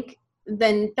separate link,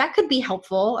 then that could be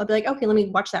helpful. I'll be like, okay, let me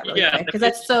watch that really quick because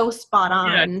that's so spot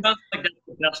on. Yeah, it sounds like that's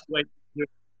the best way to do it.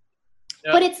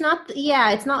 Yeah. But it's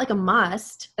not like a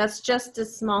must. That's just a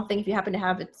small thing. If you happen to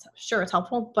have it, sure, it's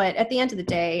helpful. But at the end of the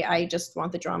day, I just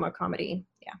want the drama comedy.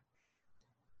 Yeah.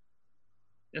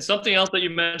 And something else that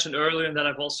you mentioned earlier and that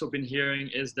I've also been hearing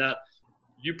is that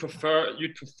you'd prefer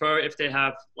if they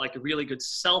have like a really good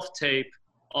self-tape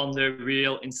on their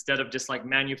reel instead of just like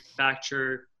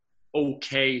manufacture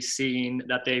okay scene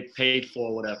that they paid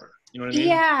for, whatever. You know what I mean?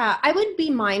 Yeah, I would be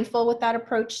mindful with that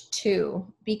approach too,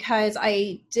 because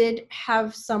I did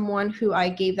have someone who I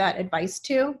gave that advice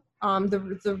to.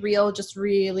 The reel just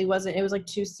really wasn't, it was like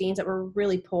 2 scenes that were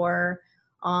really poor.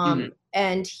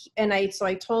 And I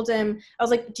told him, I was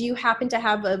like, do you happen to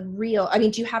have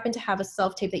a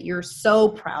self-tape that you're so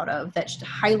proud of that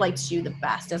highlights you the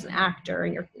best as an actor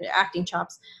and your acting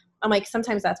chops? I'm like,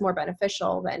 sometimes that's more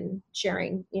beneficial than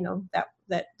sharing, you know,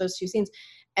 that those 2 scenes.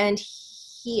 And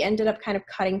he ended up kind of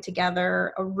cutting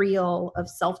together a reel of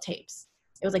self-tapes.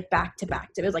 It was like back to back.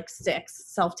 It was like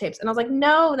 6 self-tapes. And I was like,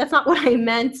 no, that's not what I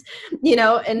meant, you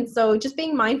know? And so just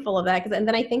being mindful of that. And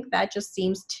then I think that just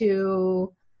seems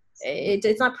to,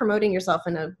 it's not promoting yourself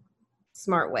in a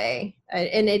smart way.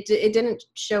 And it didn't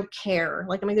show care.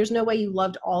 Like, I mean, there's no way you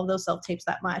loved all of those self-tapes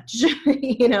that much,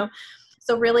 you know?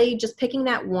 So really just picking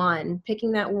that one,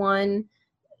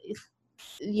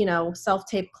 you know,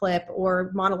 self-tape clip or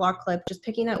monologue clip, just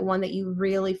picking that one that you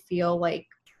really feel like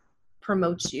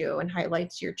promotes you and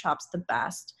highlights your chops the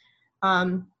best.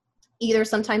 Either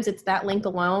sometimes it's that link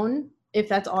alone, if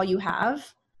that's all you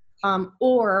have,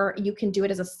 or you can do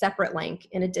it as a separate link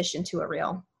in addition to a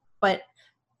reel. But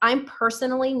I'm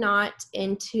personally not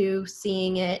into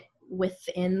seeing it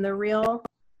within the reel,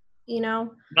 you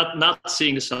know? Not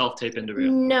seeing the self-tape in the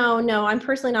reel. No, I'm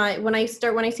personally not. When I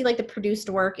see like the produced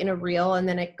work in a reel and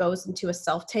then it goes into a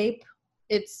self-tape,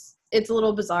 it's a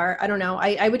little bizarre. I don't know.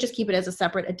 I would just keep it as a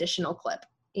separate additional clip,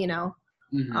 you know?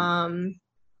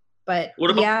 But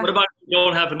what about if you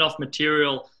don't have enough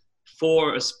material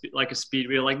for a speed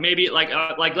reel? Like maybe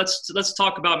let's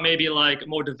talk about maybe like a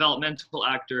more developmental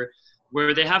actor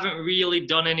where they haven't really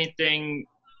done anything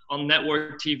on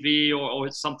network TV or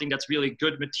something that's really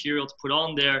good material to put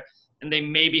on there. And they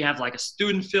maybe have like a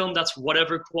student film that's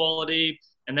whatever quality.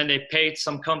 And then they paid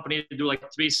some company to do like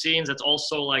 3 scenes that's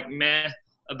also like meh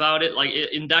about it. Like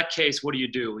in that case, what do you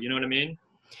do? You know what I mean?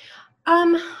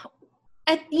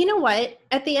 You know what?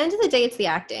 At the end of the day, it's the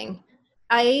acting.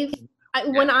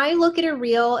 When I look at a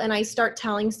reel and I start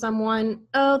telling someone,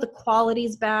 oh, the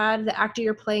quality's bad, the actor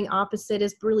you're playing opposite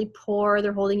is really poor,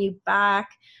 they're holding you back.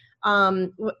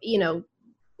 You know,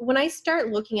 when I start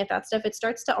looking at that stuff, it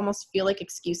starts to almost feel like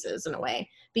excuses in a way,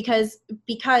 because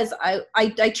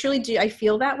I truly do. I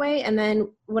feel that way. And then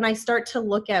when I start to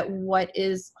look at what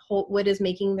is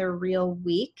making their reel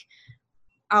weak,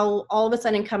 I'll all of a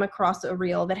sudden come across a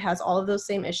reel that has all of those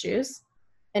same issues.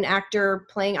 An actor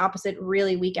playing opposite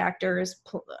really weak actors,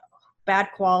 bad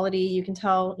quality, you can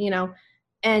tell, you know,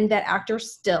 and that actor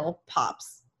still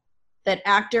pops. That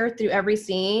actor through every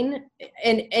scene,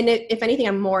 and if anything,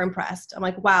 I'm more impressed. I'm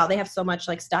like, wow, they have so much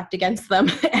like stacked against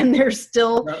them, and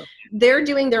they're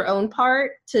doing their own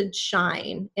part to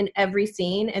shine in every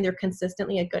scene, and they're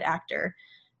consistently a good actor.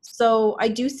 So I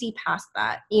do see past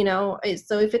that, you know.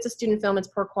 So if it's a student film, it's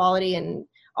poor quality and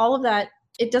all of that.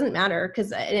 It doesn't matter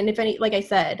like I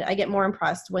said, I get more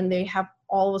impressed when they have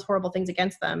all those horrible things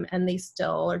against them and they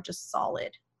still are just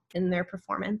solid in their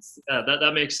performance. Yeah,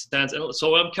 that makes sense. And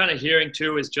so what I'm kind of hearing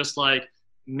too is just like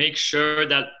make sure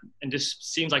that, and this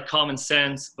seems like common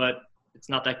sense, but it's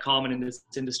not that common in this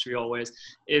industry always,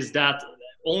 is that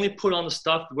only put on the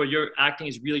stuff where your acting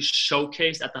is really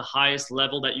showcased at the highest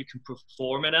level that you can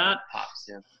perform it at. Pops,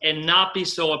 yeah. And not be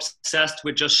so obsessed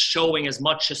with just showing as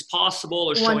much as possible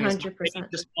or showing 100%. As much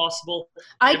as possible.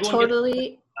 I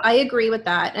agree with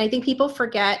that. And I think people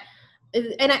forget,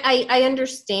 and I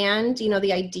understand, you know,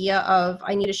 the idea of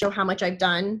I need to show how much I've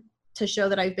done to show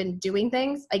that I've been doing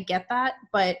things. I get that.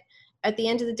 But at the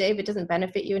end of the day, if it doesn't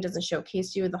benefit you and doesn't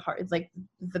showcase you it's like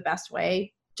the best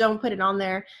way, don't put it on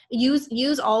there.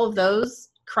 Use all of those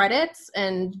credits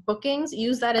and bookings,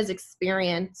 use that as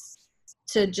experience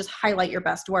to just highlight your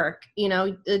best work. You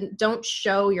know, don't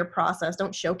show your process,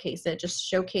 don't showcase it, just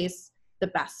showcase the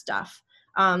best stuff.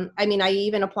 I mean, I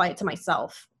even apply it to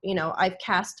myself. You know, I've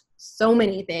cast so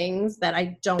many things that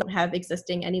I don't have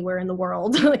existing anywhere in the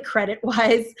world, like credit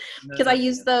wise, because I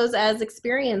used those as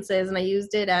experiences, and I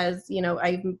used it as, you know,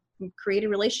 I've created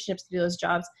relationships to do those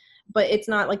jobs, but it's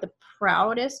not like the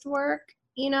proudest work,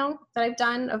 you know, that I've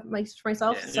done for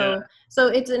myself. So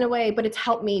it's in a way, but it's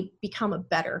helped me become a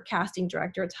better casting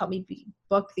director. It's helped me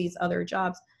book these other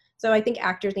jobs. So I think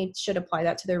actors should apply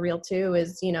that to their reel too,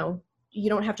 is, you know, you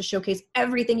don't have to showcase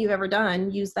everything you've ever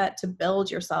done. Use that to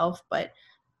build yourself, but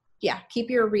yeah, keep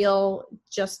your reel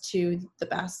just to the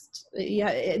best. Yeah,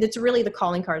 it's really the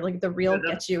calling card. Like the reel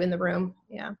gets you in the room.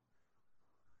 Yeah.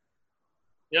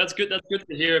 Yeah, that's good. That's good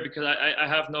to hear, because I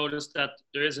have noticed that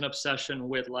there is an obsession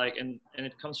with like, and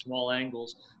it comes from all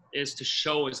angles, is to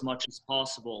show as much as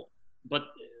possible. But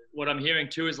what I'm hearing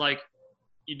too is like,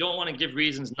 you don't want to give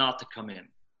reasons not to come in.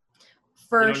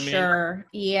 For sure.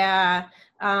 Yeah.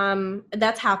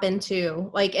 That's happened too.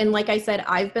 Like, and like I said,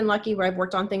 I've been lucky where I've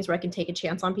worked on things where I can take a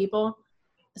chance on people.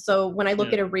 So when I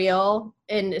look at a reel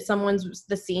and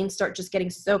the scenes start just getting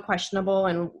so questionable,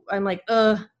 and I'm like,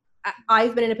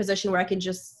 I've been in a position where I can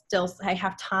just I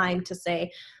have time to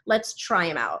say, let's try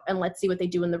them out and let's see what they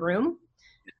do in the room.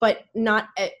 But not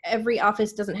every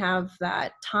office doesn't have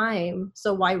that time.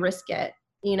 So why risk it?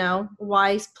 You know,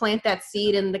 why plant that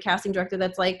seed in the casting director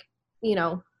that's like, you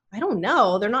know, I don't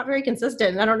know. They're not very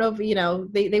consistent. I don't know if, you know,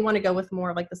 they want to go with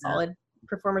more of like the solid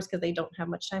performers because they don't have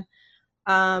much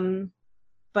time.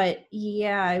 But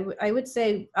yeah, I would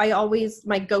say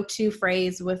my go-to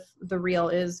phrase with the reel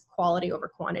is quality over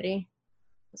quantity.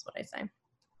 That's what I say.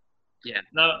 Yeah.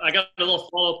 Now I got a little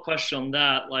follow-up question on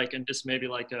that, like, and this may be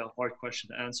like a hard question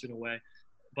to answer in a way,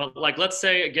 but like, let's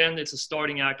say again, it's a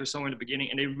starting actor somewhere in the beginning,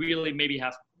 and they really maybe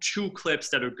have 2 clips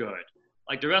that are good.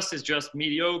 Like the rest is just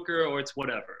mediocre, or it's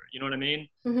whatever, you know what I mean?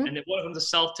 Mm-hmm. And if one of them's a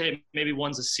self-tape, maybe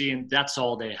one's a scene, that's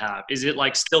all they have. Is it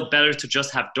like still better to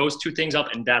just have those 2 things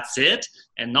up and that's it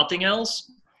and nothing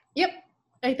else? Yep,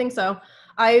 I think so.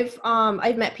 I've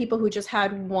met people who just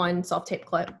had 1 self-tape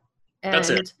clip, and that's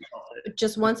it.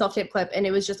 Just 1 self-tape clip, and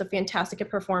it was just a fantastic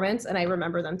performance, and I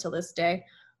remember them till this day.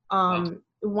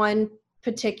 One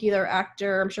particular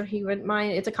actor, I'm sure he wouldn't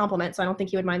mind, it's a compliment, so I don't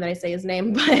think he would mind that I say his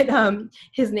name, but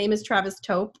his name is Travis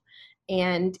Tope,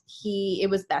 and it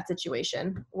was that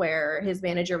situation where his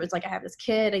manager was like, I have this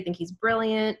kid, I think he's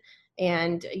brilliant,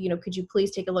 and, you know, could you please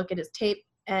take a look at his tape?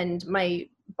 And my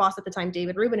boss at the time,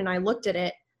 David Rubin, and I looked at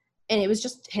it, and it was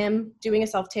just him doing a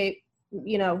self-tape,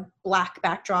 you know, black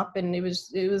backdrop, and it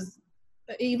was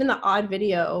even the odd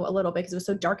video a little bit because it was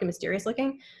so dark and mysterious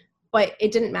looking. But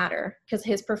it didn't matter because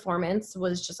his performance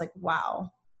was just like, wow,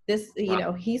 you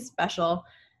know, he's special.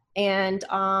 And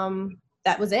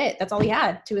that was it. That's all he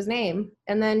had to his name.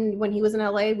 And then when he was in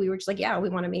LA, we were just like, yeah, we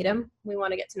want to meet him. We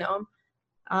want to get to know him.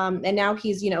 And now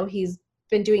he's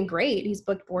been doing great. He's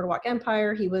booked Boardwalk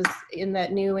Empire. He was in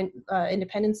that new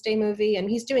Independence Day movie, and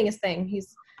he's doing his thing.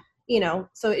 He's, you know,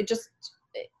 so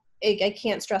I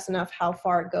can't stress enough how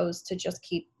far it goes to just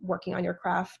keep working on your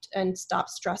craft and stop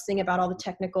stressing about all the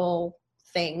technical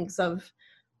things of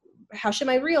how should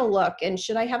my reel look and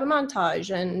should I have a montage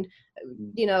and,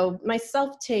 you know, my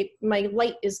self-tape, my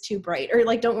light is too bright, or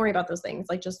like, don't worry about those things.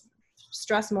 Like just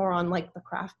stress more on like the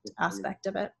craft aspect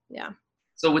of it. Yeah.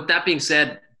 So with that being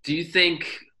said, do you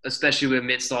think, especially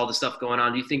amidst all the stuff going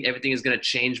on, do you think everything is going to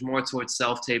change more towards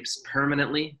self-tapes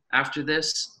permanently after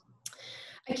this?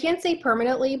 I can't say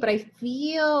permanently, but I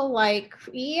feel like,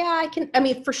 yeah, I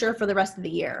mean, for sure for the rest of the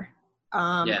year.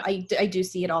 I do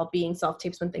see it all being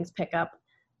self-tapes when things pick up.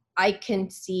 I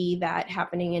can see that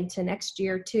happening into next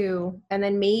year too. And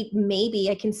then maybe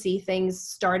I can see things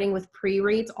starting with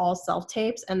pre-reads, all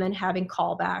self-tapes, and then having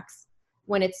callbacks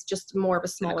when it's just more of a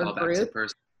smaller group.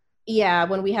 Yeah,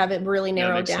 when we have it really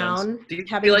narrowed down,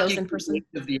 having those in person.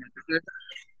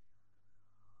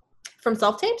 From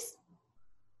self-tapes?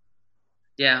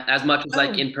 Yeah, as much as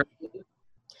like in person.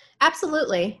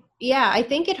 Absolutely. Yeah, I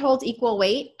think it holds equal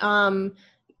weight.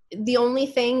 The only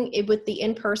thing with the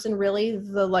in-person, really,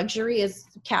 the luxury is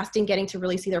casting getting to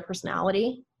really see their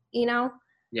personality, you know?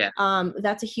 Yeah.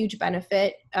 That's a huge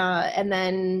benefit. And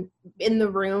then in the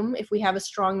room, if we have a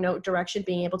strong note direction,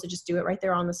 being able to just do it right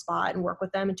there on the spot and work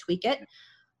with them and tweak it.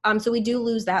 So we do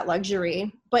lose that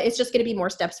luxury, but it's just going to be more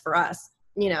steps for us,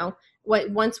 you know?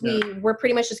 We're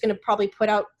pretty much just going to probably put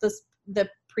out the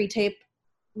pre-tape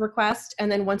request, and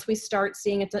then once we start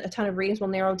seeing a ton of readings, we'll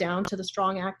narrow down to the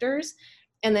strong actors,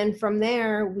 and then from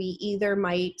there we either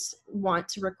might want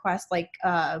to request like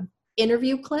a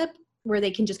interview clip where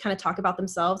they can just kind of talk about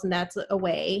themselves, and that's a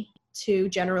way to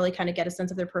generally kind of get a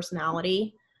sense of their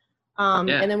personality. And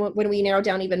then when we narrow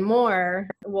down even more,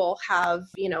 we'll have,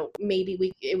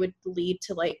 maybe it would lead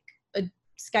to like a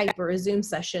Skype or a Zoom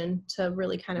session to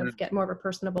really kind of get more of a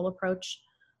personable approach,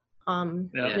 in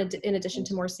addition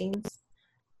to more scenes.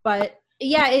 But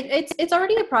yeah, it's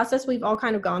already a process we've all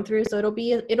kind of gone through. So it'll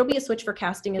be a switch for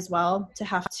casting as well, to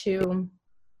have to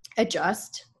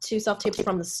adjust to self-tapes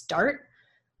from the start.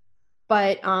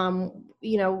 But I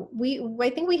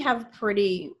think we have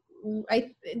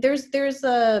there's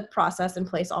a process in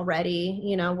place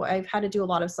already. I've had to do a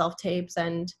lot of self-tapes,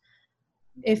 and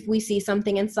if we see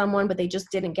something in someone but they just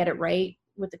didn't get it right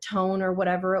with the tone or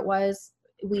whatever it was,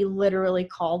 we literally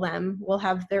call them. We'll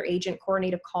have their agent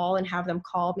coordinate a call and have them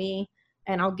call me,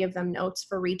 and I'll give them notes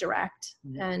for redirect,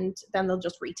 and then they'll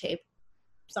just retape.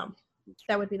 So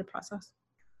that would be the process.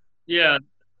 Yeah,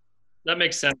 that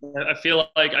makes sense. I feel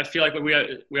like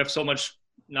we have so much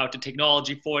now to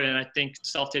technology for it, and I think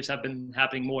self-tapes have been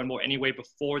happening more and more anyway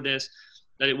before this,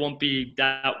 that won't be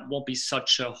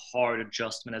such a hard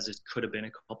adjustment as it could have been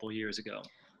a couple of years ago.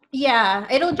 Yeah,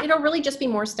 it'll really just be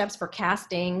more steps for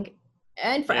casting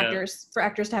and for actors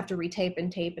to have to retape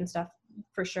and tape and stuff,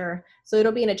 for sure. So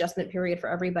it'll be an adjustment period for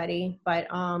everybody, but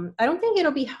I don't think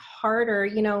it'll be harder,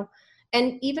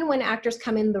 and even when actors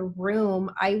come in the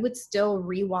room, I would still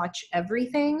rewatch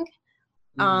everything.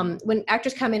 When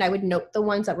actors come in, I would note the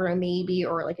ones that were a maybe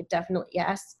or like a definite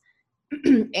yes,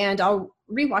 and I'll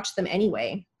rewatch them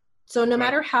anyway. So no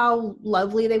matter how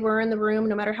lovely they were in the room,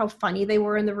 no matter how funny they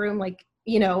were in the room, like,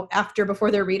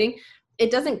 before they're reading,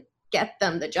 it doesn't get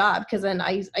them the job, because then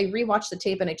I rewatch the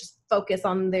tape and I just focus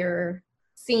on their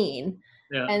scene.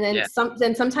 Yeah. And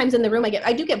then sometimes in the room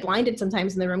I do get blinded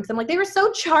sometimes in the room, because I'm like, they were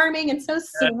so charming and so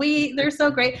sweet, they're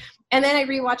so great. And then I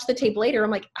rewatch the tape later,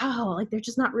 I'm like, oh, like they're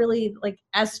just not really like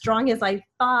as strong as I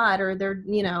thought, or they're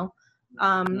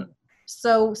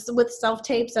so with self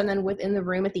tapes and then within the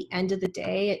room, at the end of the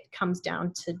day, it comes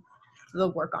down to the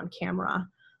work on camera.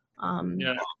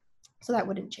 So that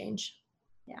wouldn't change.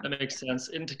 Yeah, that makes sense.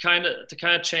 And to kind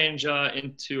of change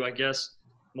into, I guess,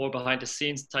 more behind the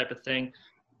scenes type of thing,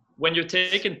 when you're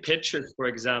taking pictures, for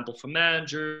example, from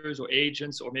managers or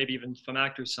agents, or maybe even from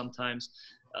actors sometimes,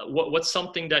 what's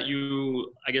something that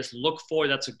you, I guess, look for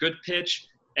that's a good pitch?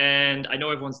 And I know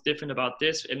everyone's different about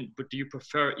this, but do you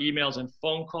prefer emails and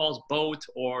phone calls, both,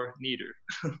 or neither?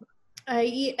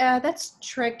 That's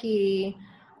tricky.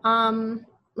 Let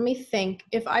me think.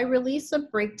 When I release a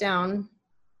breakdown,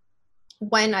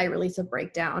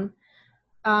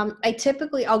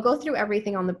 I'll go through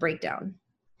everything on the breakdown.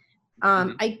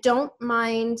 I don't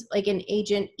mind like an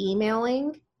agent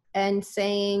emailing and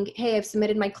saying, hey, I've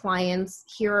submitted my clients.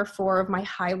 Here are 4 of my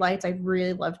highlights I'd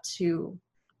really love to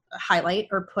highlight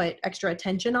or put extra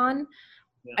attention on.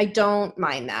 Yeah. I don't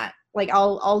mind that. Like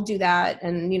I'll do that,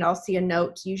 and I'll see a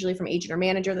note usually from agent or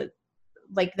manager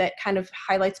that kind of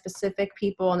highlights specific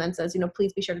people, and then says,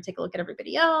 please be sure to take a look at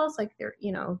everybody else. Like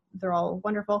they're all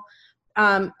wonderful.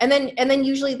 And then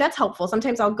usually that's helpful.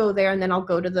 Sometimes I'll go there and then I'll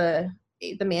go to the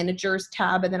managers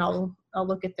tab, and then I'll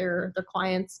look at their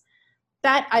clients.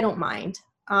 That I don't mind.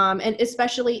 And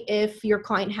especially if your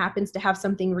client happens to have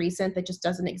something recent that just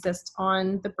doesn't exist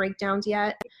on the breakdowns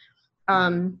yet.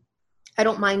 I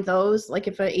don't mind those. Like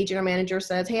if an agent or manager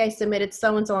says, hey, I submitted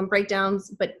so-and-so on breakdowns,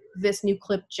 but this new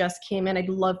clip just came in, I'd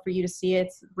love for you to see it.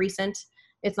 It's recent.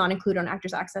 It's not included on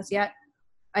Actors Access yet.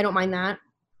 I don't mind that.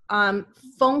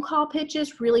 Phone call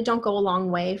pitches really don't go a long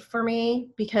way for me,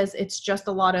 because it's just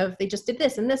a lot of, they just did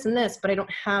this and this and this, but I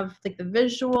don't have like the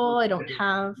visual. I don't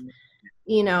have,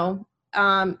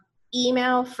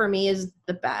 email for me is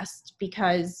the best,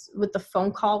 because with the phone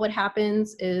call, what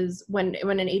happens is when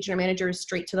an agent or manager is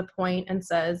straight to the point and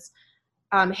says,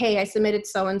 hey, I submitted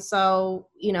so-and-so,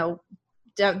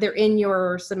 they're in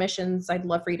your submissions. I'd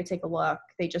love for you to take a look.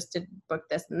 They just did book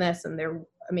this and this, and they're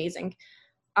amazing.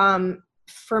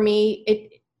 For me,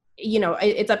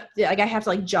 it's up, like I have to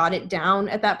like jot it down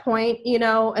at that point,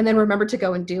 and then remember to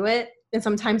go and do it. And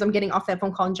sometimes I'm getting off that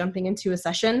phone call and jumping into a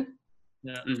session.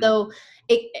 Yeah. Mm-hmm. So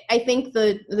I think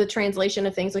the translation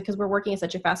of things, because we're working at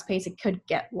such a fast pace, it could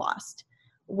get lost.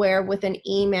 Where with an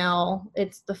email,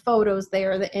 it's the photos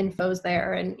there, the info's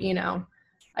there, and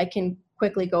I can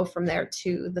quickly go from there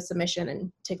to the submission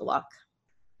and take a look.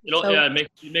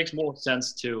 It makes more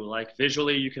sense too. Like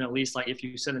visually, you can at least, like if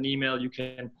you send an email, you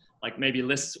can like maybe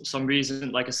list some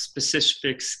reason, like a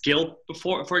specific skill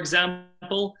before, for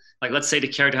example, like let's say the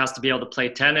character has to be able to play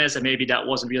tennis, and maybe that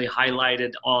wasn't really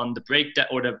highlighted on the breakdown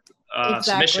or the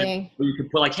submission. Where you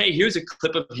could put like, hey, here's a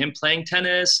clip of him playing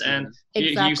tennis, and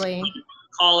he used to play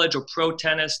college or pro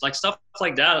tennis, like stuff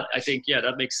like that. I think,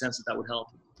 that makes sense that would help.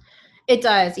 It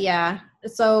does, yeah.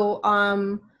 So,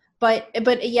 but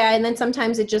yeah, and then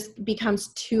sometimes it just becomes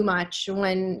too much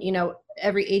when,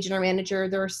 every agent or manager,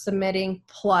 they're submitting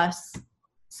plus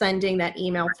sending that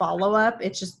email follow-up.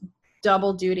 It's just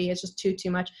double duty. It's just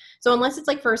too much. So unless it's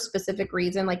like for a specific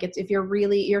reason, like if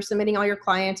you're submitting all your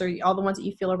clients or all the ones that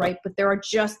you feel are right, but there are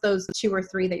just those 2 or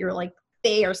 3 that you're like,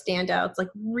 they are standouts, like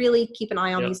really keep an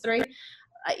eye on these 3.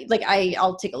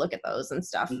 I'll take a look at those and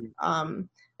stuff. And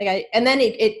then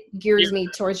it gears me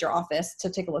towards your office to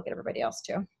take a look at everybody else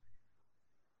too.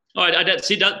 Oh, I did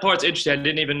see that part's interesting. I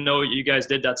didn't even know you guys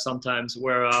did that sometimes,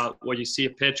 where you see a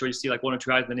pitch or you see like 1 or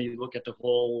 2 guys, and then you look at the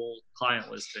whole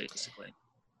client list basically.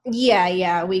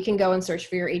 Yeah, we can go and search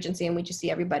for your agency, and we just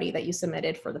see everybody that you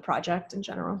submitted for the project in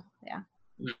general. Yeah.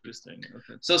 Interesting.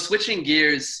 Okay. So switching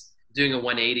gears, doing a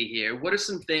 180 here. What are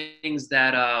some things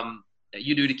that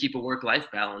you do to keep a work-life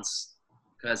balance?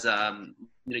 Because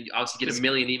you obviously get a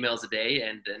million emails a day,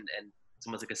 and it's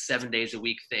almost like a 7 days a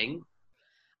week thing.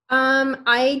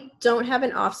 I don't have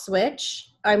an off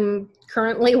switch. I'm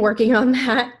currently working on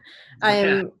that.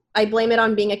 I blame it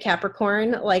on being a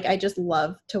Capricorn. Like, I just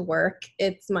love to work.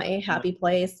 It's my happy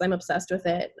place. I'm obsessed with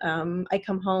it. I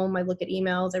come home, I look at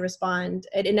emails, I respond.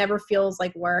 It never feels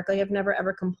like work. Like, I've never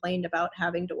ever complained about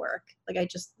having to work. Like, I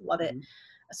just love it.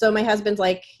 So my husband's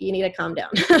like, you need to calm down,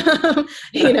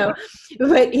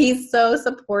 but he's so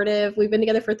supportive. We've been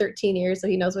together for 13 years, so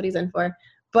he knows what he's in for.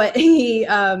 But he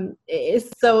is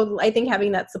so, I think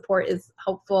having that support is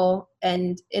helpful,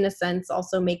 and in a sense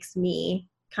also makes me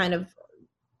kind of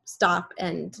stop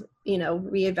and,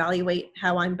 reevaluate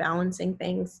how I'm balancing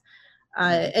things.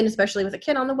 And especially with a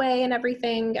kid on the way and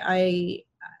everything, I'm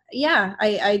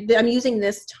using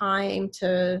this time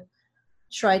to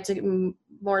try to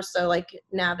more so like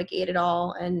navigate it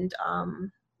all and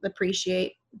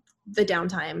appreciate the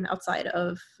downtime outside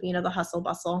of, the hustle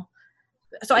bustle.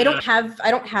 So I don't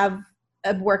have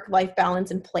a work-life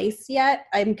balance in place yet.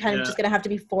 I'm kind of just going to have to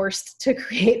be forced to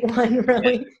create one,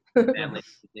 really. Family,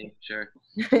 sure.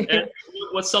 And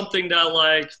what's something that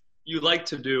like you like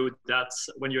to do that's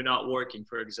when you're not working,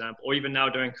 for example, or even now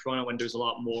during Corona when there's a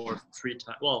lot more free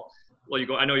time? Well,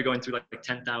 I know you're going through like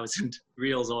 10,000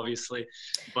 reels, obviously,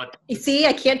 but you see,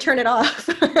 I can't turn it off.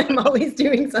 I'm always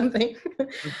doing something.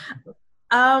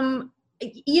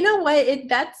 You know what?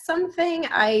 That's something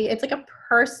it's like a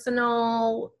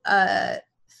personal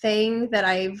thing that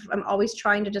I'm always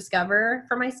trying to discover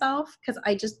for myself, because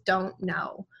I just don't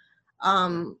know.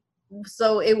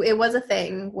 So it was a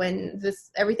thing when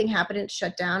everything happened and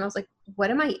shut down. I was like, what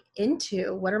am I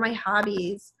into? What are my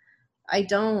hobbies? I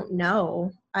don't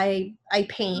know. I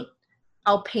paint.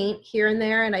 I'll paint here and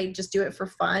there, and I just do it for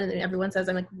fun. And everyone says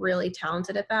I'm like really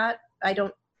talented at that. I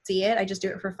don't see it. I just do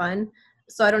it for fun.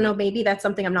 So I don't know, maybe that's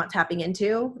something I'm not tapping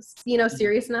into,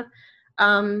 serious enough.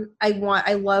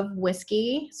 I love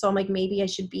whiskey. So I'm like, maybe I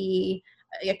should be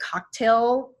a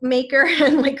cocktail maker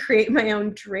and like create my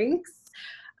own drinks.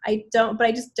 But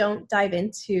I just don't dive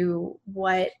into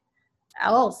what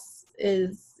else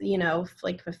is,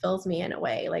 like fulfills me in a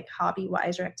way, like hobby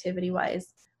wise or activity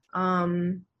wise.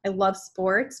 I love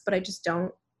sports, but I just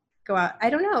don't go out. I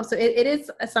don't know. So it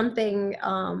is something,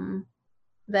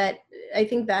 that I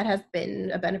think that has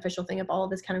been a beneficial thing of all of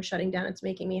this kind of shutting down. It's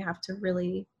making me have to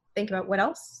really think about what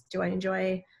else do I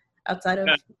enjoy outside of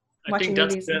watching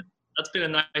movies. That's been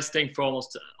a nice thing for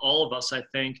almost all of us, I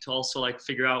think, to also like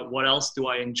figure out what else do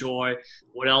I enjoy,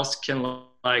 what else can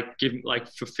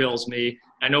fulfills me.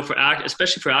 I know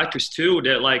especially for actors too,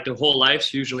 that like their whole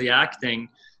life's usually acting,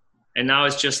 and now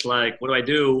it's just like, what do I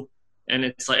do? And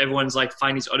it's like everyone's like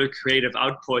find these other creative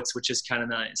outputs, which is kind of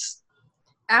nice.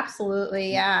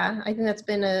 Absolutely. Yeah. I think that's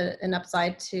been an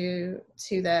upside to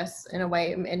this in a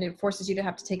way. And it forces you to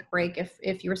have to take a break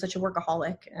if you were such a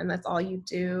workaholic and that's all you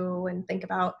do and think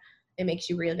about. It makes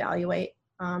you reevaluate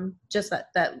just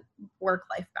that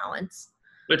work-life balance.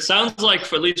 But it sounds like,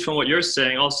 at least from what you're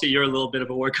saying, also you're a little bit of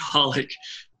a workaholic.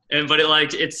 But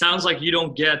it sounds like you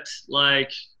don't get I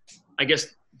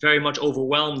guess very much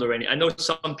overwhelmed or anything. I know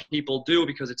some people do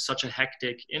because it's such a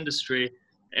hectic industry.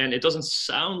 And it doesn't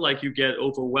sound like you get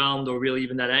overwhelmed or really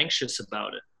even that anxious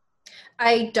about it.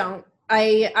 I don't.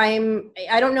 I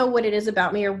don't know what it is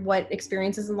about me or what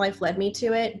experiences in life led me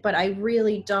to it, but I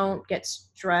really don't get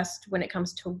stressed when it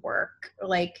comes to work.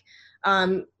 Like,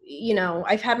 I've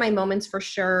had my moments for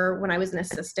sure when I was an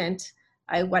assistant.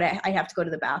 I have to go to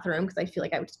the bathroom because I feel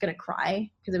like I was going to cry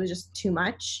because it was just too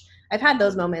much. I've had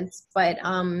those moments, but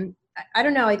I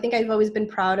don't know. I think I've always been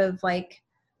proud of like,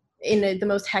 in the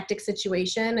most hectic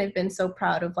situation, I've been so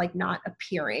proud of like not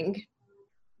appearing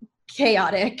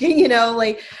chaotic,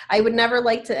 like I would never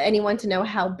like anyone to know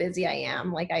how busy I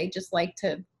am. Like I just like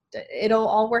to it'll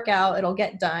all work out. It'll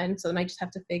get done. So then I just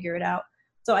have to figure it out.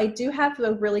 So I do have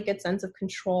a really good sense of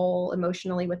control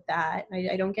emotionally with that.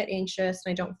 I don't get anxious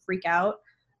and I don't freak out.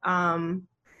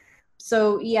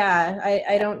 So yeah,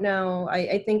 I don't know.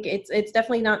 I think it's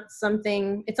definitely not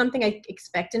something, it's something I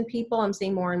expect in people. I'm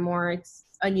seeing more and more it's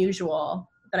unusual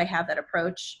that I have that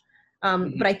approach.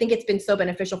 But I think it's been so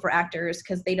beneficial for actors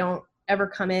because they don't ever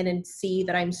come in and see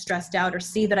that I'm stressed out or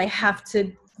see that I have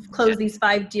to close these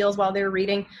 5 deals while they're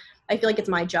reading. I feel like it's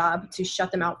my job to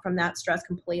shut them out from that stress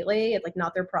completely. It's like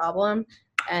not their problem,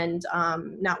 and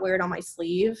not wear it on my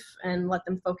sleeve and let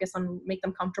them focus on, make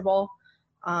them comfortable.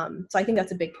 So I think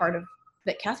that's a big part of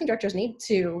that casting directors need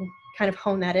to kind of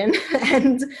hone that in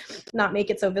and not make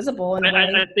it so visible in a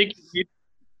way.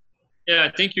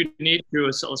 I think you need to,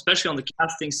 especially on the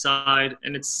casting side.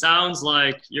 And it sounds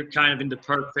like you're kind of in the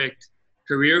perfect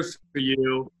career for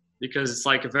you, because it's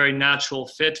like a very natural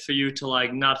fit for you to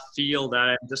like not feel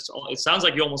that. It sounds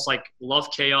like you almost like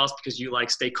love chaos because you like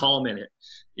stay calm in it.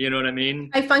 You know what I mean?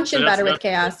 I function better with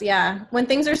chaos. Yeah. When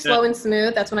things are slow and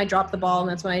smooth, that's when I drop the ball, and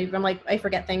that's when I'm like, I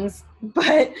forget things.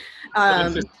 But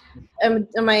my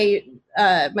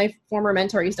former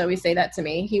mentor used to always say that to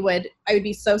me. I would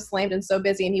be so slammed and so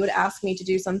busy, and he would ask me to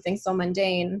do something so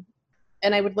mundane.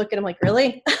 And I would look at him like,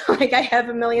 really? Like I have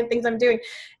a million things I'm doing.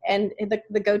 And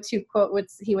the go-to quote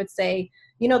he would say,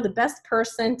 the best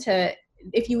person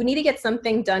if you need to get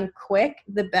something done quick,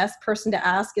 the best person to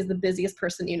ask is the busiest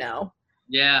person you know.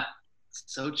 Yeah,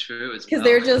 so true. Because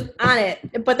they're just on it.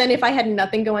 But then if I had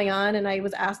nothing going on and I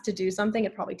was asked to do something,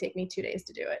 it'd probably take me 2 days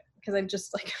to do it. Because I'm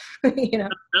just like,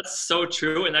 That's so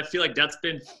true. And I feel like that's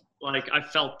been like, I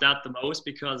felt that the most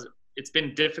because it's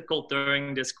been difficult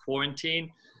during this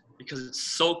quarantine because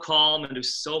it's so calm and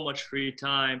there's so much free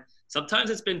time. Sometimes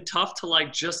it's been tough to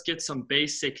like just get some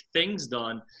basic things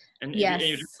done. And you're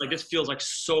just like, this feels like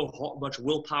so much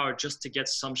willpower just to get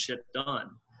some shit done.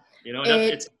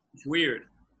 It's weird.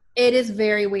 It is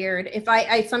very weird. If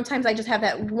I sometimes I just have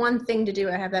that one thing to do.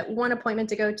 I have that one appointment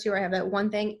to go to, or I have that one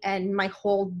thing, and my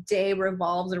whole day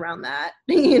revolves around that,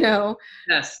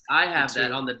 Yes, I have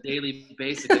that on the daily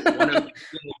basis. It's one of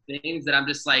the things that I'm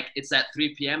just like, it's at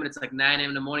 3 p.m. and it's like 9 a.m.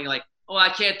 in the morning. Like, oh, I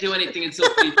can't do anything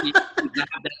until 3 p.m. I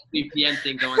have that 3 p.m.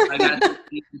 thing going. So I got to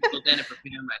sleep until then and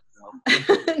prepare myself.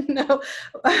 No,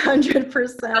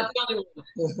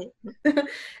 100%.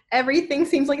 Everything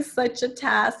seems like such a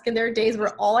task, and there are days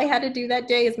where all I had to do that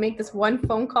day is make this one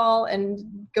phone call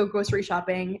and go grocery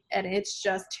shopping, and it's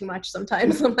just too much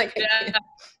sometimes. I'm like,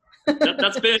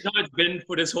 That's been how it's been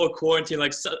for this whole quarantine.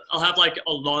 Like, so I'll have like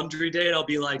a laundry day, and I'll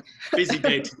be like, busy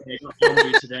day today, not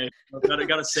laundry today. I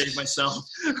gotta save myself.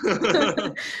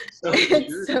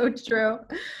 It's so true.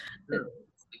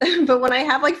 But when I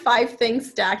have like 5 things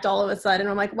stacked all of a sudden,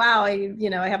 I'm like, wow, I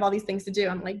have all these things to do.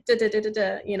 I'm like,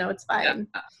 it's fine.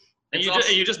 Yeah. And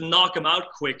you just knock them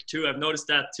out quick too. I've noticed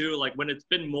that too. Like when it's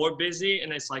been more busy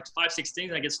and it's like 5-6 things,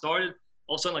 and I get started,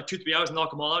 all of a sudden like 2-3 hours,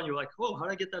 knock them all out, and you're like, whoa, how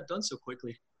did I get that done so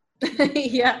quickly?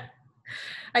 Yeah,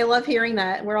 I love hearing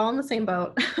that. We're all in the same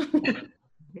boat.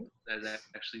 That's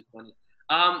actually funny.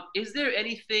 Is there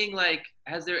anything like,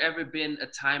 has there ever been a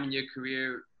time in your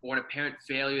career or an apparent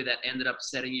failure that ended up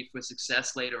setting you for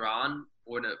success later on,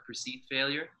 or a perceived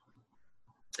failure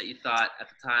that you thought at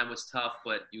the time was tough,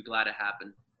 but you're glad it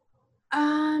happened?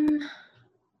 I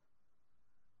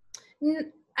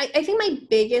think my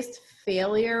biggest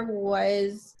failure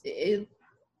was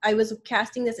I was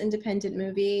casting this independent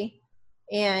movie,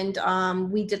 and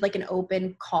we did like an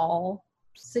open call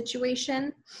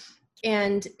situation,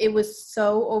 and it was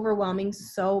so overwhelming.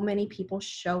 So many people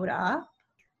showed up,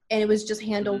 and it was just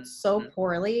handled so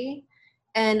poorly.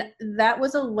 And that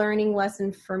was a learning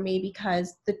lesson for me,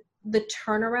 because the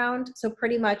turnaround, so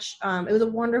pretty much it was a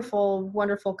wonderful,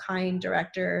 wonderful, kind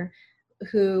director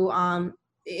who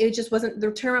it just wasn't, the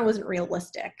turnaround wasn't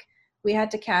realistic. We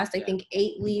had to cast, I think,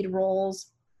 8 lead roles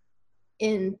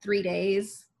in 3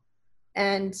 days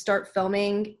and start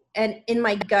filming. And in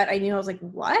my gut, I knew, I was like,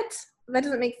 what? That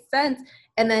doesn't make sense.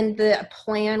 And then the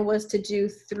plan was to do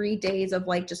 3 days of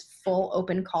like just full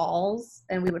open calls,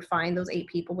 and we would find those 8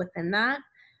 people within that.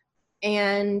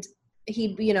 And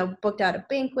he, booked out a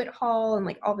banquet hall and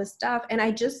like all this stuff. And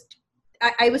I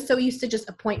was so used to just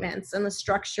appointments and the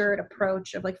structured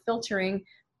approach of like filtering.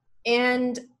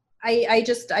 And I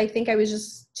think I was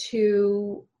just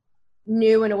too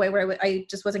new in a way where I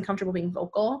just wasn't comfortable being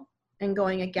vocal and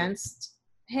going against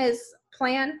his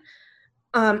plan.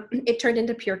 It turned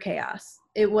into pure chaos.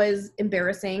 It was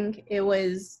embarrassing. It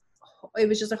was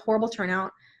just a horrible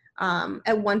turnout.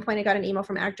 At one point I got an email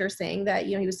from actors saying that,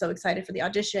 he was so excited for the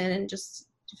audition, and just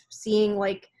seeing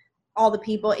like all the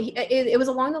people. It was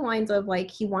along the lines of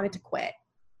like he wanted to quit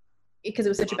because it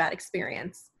was such a bad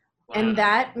experience. Wow. And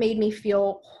that made me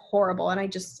feel horrible. And I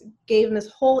just gave him this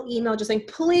whole email just saying,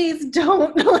 please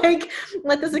don't like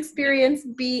let this experience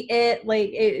be it.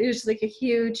 Like it was just like a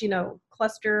huge,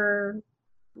 cluster,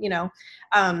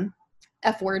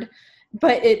 F word,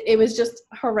 but it was just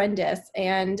horrendous.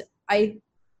 And I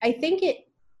think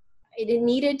it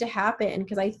needed to happen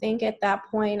because I think at that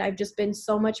point I've just been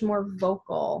so much more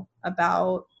vocal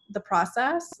about the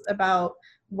process, about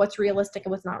what's realistic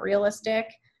and what's not realistic.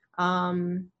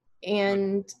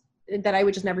 And that I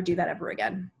would just never do that ever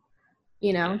again.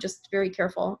 Just very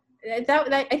careful.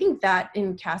 That I think that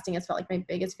in casting has felt like my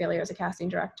biggest failure as a casting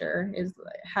director is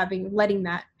letting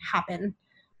that happen.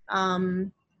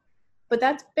 But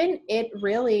that's been it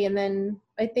really. And then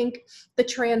I think the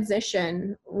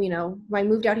transition, when I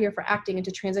moved out here for acting and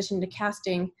to transition to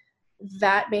casting,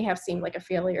 that may have seemed like a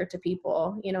failure to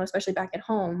people, especially back at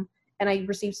home. And I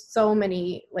received so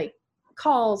many like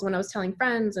calls when I was telling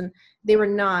friends, and they were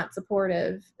not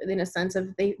supportive in a sense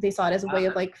of they saw it as a way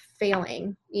of like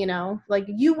failing, like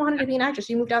you wanted to be an actress,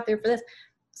 you moved out there for this.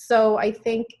 So I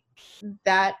think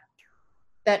that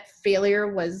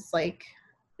failure was like,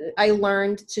 I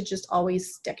learned to just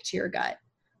always stick to your gut.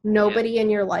 Nobody in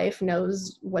your life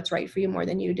knows what's right for you more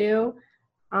than you do.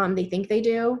 They think they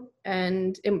do,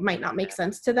 and it might not make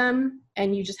sense to them,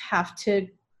 and you just have to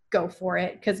go for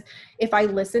it. Because if I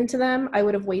listened to them, I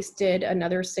would have wasted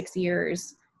another 6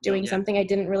 years doing something I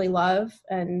didn't really love,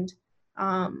 and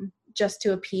just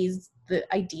to appease the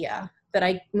idea that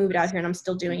I moved out here and I'm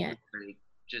still doing it.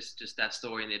 Just that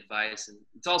story and the advice. And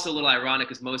it's also a little ironic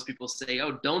because most people say,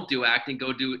 oh, don't do acting,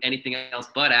 go do anything else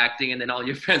but acting. And then all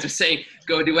your friends are saying,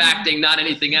 go do acting, not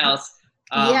anything else.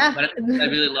 But what I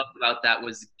really loved about that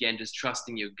was, again, just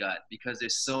trusting your gut, because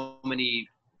there's so many,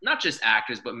 not just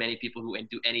actors, but many people who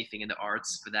do anything in the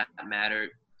arts for that matter,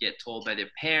 get told by their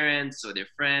parents or their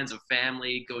friends or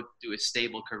family, go do a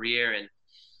stable career. And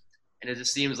it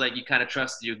just seems like you kind of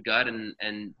trusted your gut,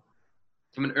 and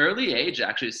from an early age,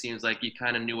 actually, it seems like you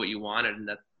kind of knew what you wanted, and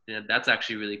that's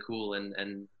actually really cool.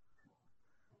 And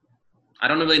I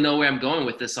don't really know where I'm going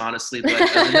with this, honestly, but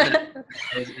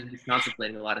I'm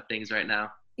contemplating a lot of things right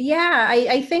now. Yeah,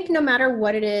 I think no matter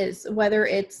what it is, whether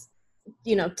it's,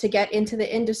 to get into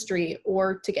the industry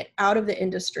or to get out of the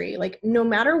industry, like no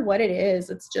matter what it is,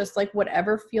 it's just like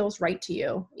whatever feels right to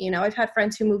you. I've had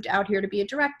friends who moved out here to be a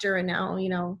director, and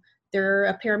now, they're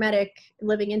a paramedic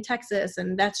living in Texas,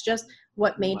 and that's just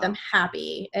what made them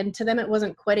happy. And to them, it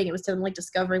wasn't quitting. It was to them like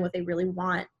discovering what they really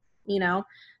want,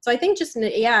 So I think just,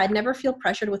 never feel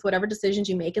pressured with whatever decisions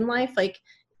you make in life. Like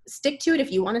stick to it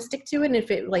if you want to stick to it. And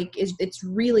if it like it's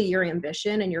really your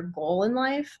ambition and your goal in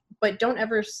life, but don't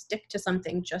ever stick to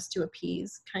something just to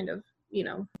appease kind of,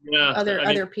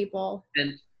 other people.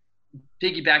 And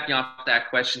piggybacking off that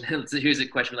question, here's a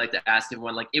question we like to ask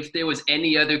everyone. Like, if there was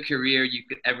any other career you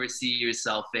could ever see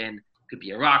yourself in, could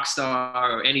be a rock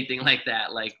star or anything like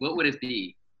that, like what would it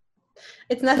be?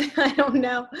 It's nothing. I don't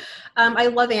know. I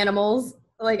love animals.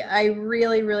 Like I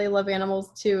really, really love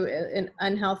animals to an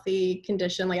unhealthy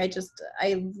condition. Like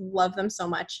I love them so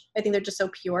much. I think they're just so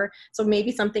pure. So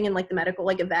maybe something in like the medical,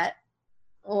 like a vet,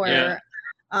 or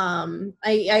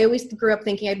I always grew up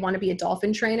thinking I'd want to be a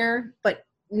dolphin trainer, but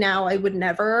now I would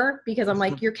never, because I'm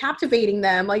like, you're captivating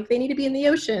them. Like they need to be in the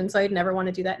ocean. So I'd never want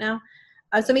to do that now.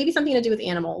 So maybe something to do with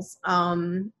animals.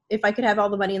 If I could have all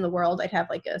the money in the world, I'd have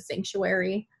like a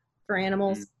sanctuary for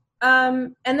animals.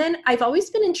 And then I've always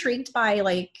been intrigued by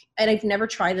like, and I've never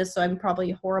tried this, so I'm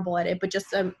probably horrible at it, but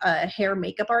just a hair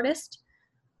makeup artist.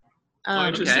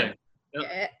 Interesting.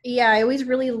 Yeah, I always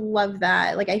really love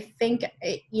that. Like, I think,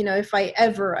 if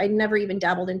I never even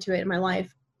dabbled into it in my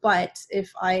life, but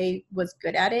if I was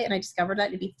good at it and I discovered that,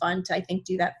 it'd be fun to, I think,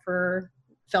 do that for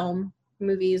film,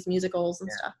 movies, musicals, and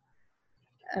stuff.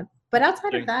 But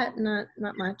outside of that, not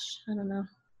much. I don't know.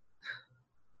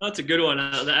 That's a good one.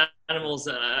 The animals,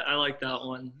 I like that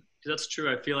one. That's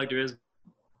true. I feel like there is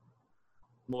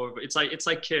more of it's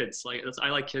like kids. Like I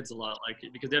like kids a lot, like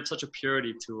because they have such a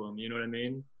purity to them. You know what I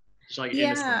mean? Just like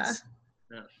innocence.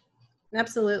 Yeah.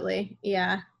 Absolutely.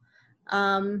 Yeah.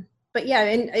 But yeah,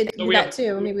 and so that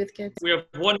too. Maybe with kids. We have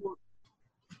one more.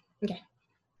 Okay.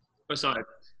 Oh, sorry.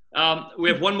 We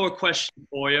have one more question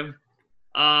for you.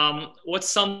 What's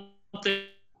something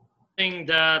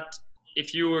that,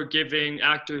 if you were giving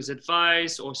actors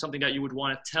advice or something that you would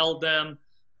want to tell them,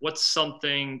 what's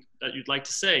something that you'd like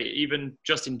to say, even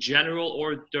just in general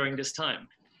or during this time?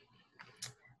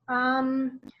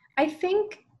 I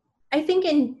think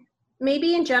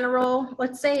maybe in general,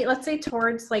 let's say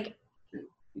towards like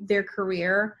their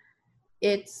career,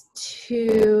 it's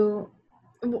to,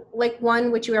 like,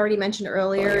 one, which you already mentioned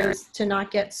earlier, is to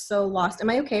not get so lost. Am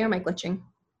I okay or am I glitching?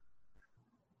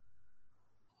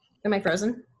 Am I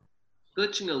frozen?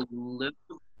 Glitching a little,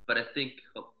 but I think.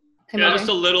 Yeah, just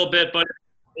a little bit, but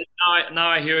now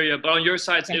I hear you. But on your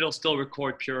side, okay, it'll still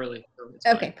record purely.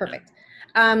 So okay, perfect.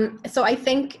 So I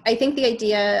think the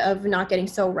idea of not getting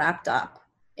so wrapped up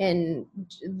in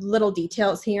little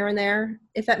details here and there,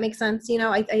 if that makes sense. You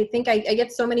know, I think I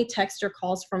get so many texts or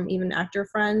calls from even actor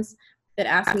friends that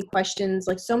ask me questions,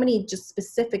 like so many just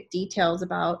specific details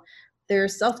about their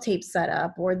self-tape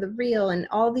setup or the reel and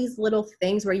all these little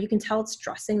things where you can tell it's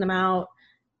stressing them out.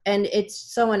 And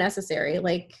it's so unnecessary.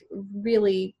 Like,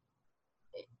 really,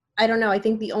 I don't know. I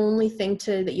think the only thing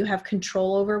that you have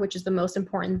control over, which is the most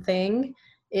important thing,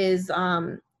 is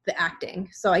the acting.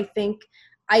 So I think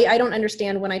I don't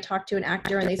understand when I talk to an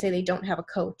actor and they say they don't have a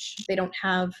coach. They're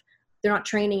not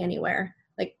training anywhere.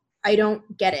 Like, I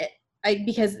don't get it.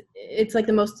 Because it's like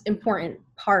the most important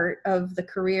part of the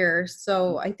career.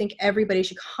 So I think everybody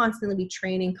should constantly be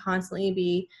training, constantly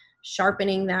be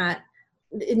sharpening that.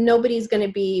 Nobody's going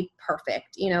to be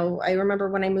perfect. You know, I remember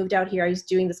when I moved out here, I was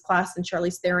doing this class and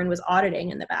Charlize Theron was auditing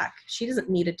in the back. She doesn't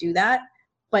need to do that,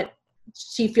 but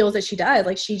she feels that she does.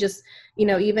 Like, she just, you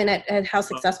know, even at how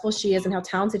successful she is and how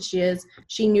talented she is,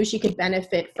 she knew she could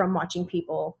benefit from watching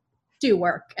people do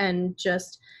work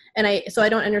so I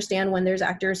don't understand when there's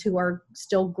actors who are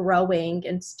still growing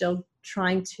and still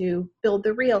trying to build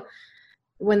the reel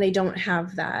when they don't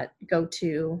have that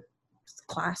go-to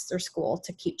class or school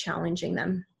to keep challenging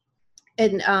them.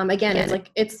 And again,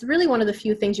 it's really one of the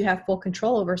few things you have full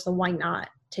control over. So why not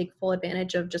take full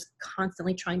advantage of just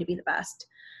constantly trying to be the best?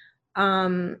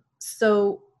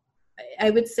 So I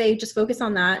would say just focus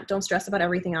on that. Don't stress about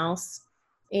everything else.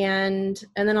 And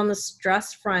then on the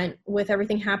stress front, with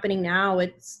everything happening now,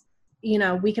 it's, you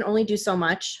know, we can only do so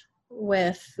much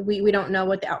we don't know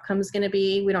what the outcome is going to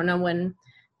be. We don't know when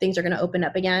things are going to open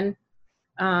up again.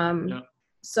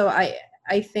 So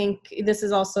I think this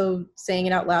is also saying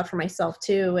it out loud for myself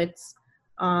too. It's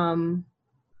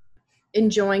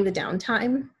enjoying the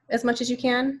downtime as much as you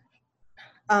can.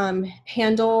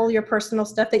 Handle your personal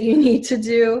stuff that you need to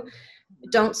do.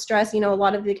 Don't stress. You know, a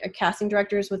lot of the casting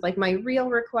directors with like my reel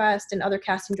request and other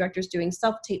casting directors doing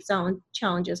self-tape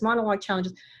challenges, monologue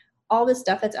challenges, all this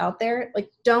stuff that's out there, like,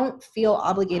 don't feel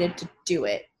obligated to do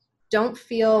it. Don't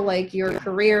feel like your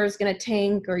career is going to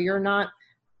tank or you're not.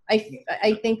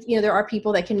 I think, you know, there are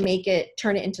people that can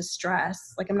turn it into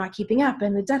stress. Like, I'm not keeping up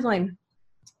and the deadline.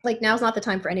 Like, now's not the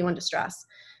time for anyone to stress.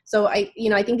 So I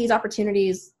think these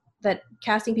opportunities that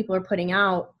casting people are putting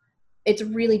out, it's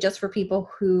really just for people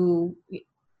who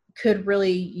could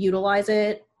really utilize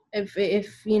it.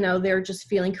 If you know, they're just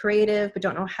feeling creative but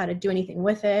don't know how to do anything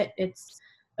with it, it's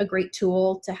a great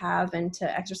tool to have and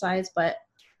to exercise. But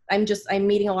I'm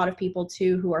meeting a lot of people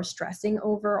too who are stressing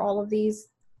over all of these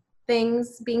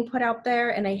things being put out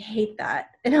there, and I hate that.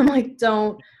 And I'm like,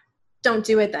 don't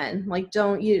do it then. Like,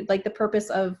 the purpose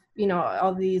of, you know,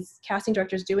 all these casting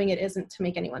directors doing it isn't to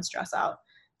make anyone stress out.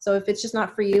 So if it's just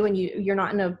not for you and you're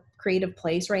not in a creative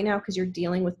place right now because you're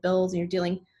dealing with bills and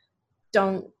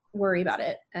don't worry about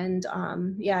it. And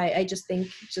I just think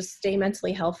just stay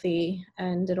mentally healthy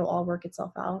and it'll all work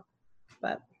itself out.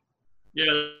 But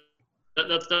yeah,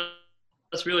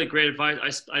 that's really great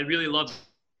advice. I really love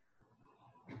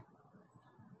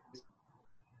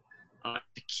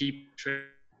to keep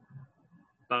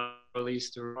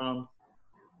Charlize Theron.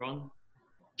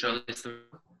 Charlize Theron.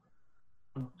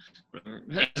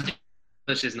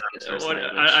 She's not his first name.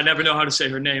 I never know how to say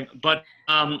her name, but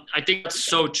I think that's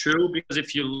so true, because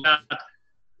if you look at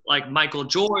like Michael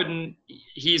Jordan,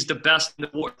 he's the best in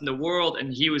the world,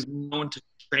 and he was known to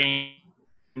train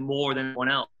more than anyone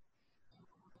else.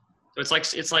 So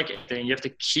it's like you have to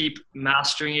keep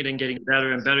mastering it and getting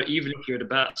better and better, even if you're the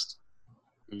best.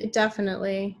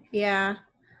 Definitely, yeah.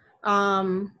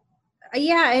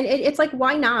 Yeah, and it's like,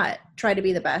 why not try to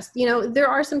be the best? You know, there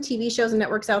are some TV shows and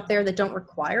networks out there that don't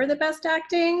require the best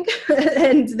acting,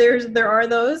 and there are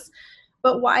those,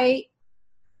 but why?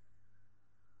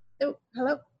 Oh,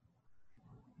 hello.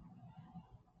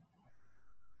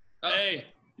 Hey,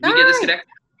 we get disconnected.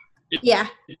 Yeah.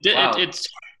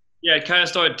 It kind of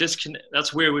started disconnect.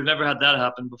 That's weird. We've never had that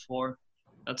happen before.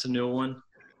 That's a new one.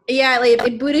 Yeah, like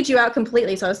it booted you out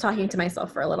completely. So I was talking to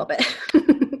myself for a little bit.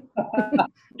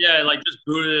 Yeah, like just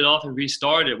booted it off and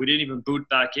restarted. We didn't even boot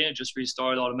back in; it just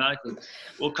restarted automatically.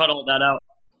 We'll cut all that out.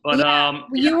 But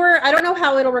you were, I don't know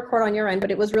how it'll record on your end,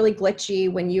 but it was really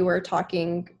glitchy when you were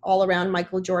talking all around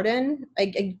Michael Jordan.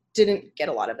 I didn't get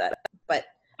a lot of that, but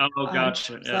Oh,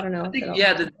 gotcha. So I don't know.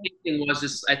 The big thing was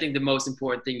just, I think the most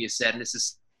important thing you said, and this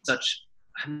is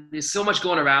there's so much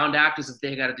going around actors if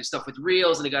they got to do stuff with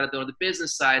reels and they got to do on the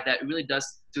business side, that really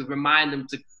does to remind them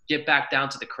to get back down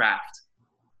to the craft,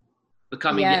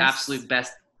 becoming the absolute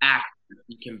best actor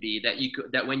you can be,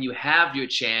 that when you have your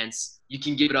chance, you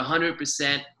can give it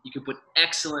 100%, you can put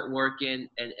excellent work in,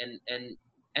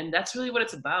 and that's really what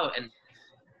it's about. And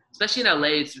especially in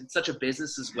LA, it's such a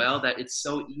business as well that it's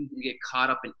so easy to get caught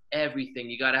up in everything.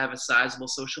 You got to have a sizable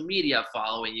social media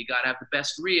following. You got to have the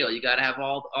best reel. You got to have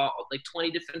all like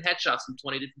 20 different headshots from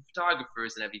 20 different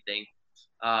photographers and everything,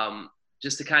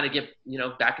 just to kind of get,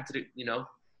 back into the,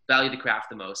 value the craft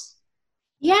the most.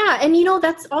 Yeah. And,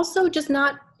 that's also just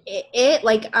not it.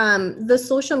 Like the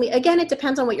social media, again, it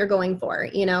depends on what you're going for,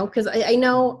 because I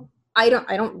know, I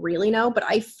don't really know, but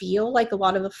I feel like a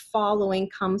lot of the following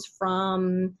comes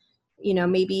from,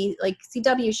 maybe like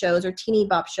CW shows or teeny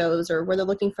bop shows, or where they're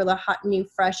looking for the hot, new,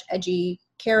 fresh, edgy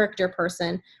character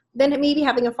person. Then maybe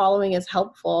having a following is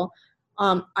helpful.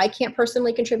 I can't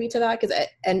personally contribute to that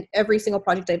and every single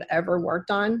project I've ever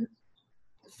worked on,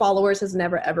 followers has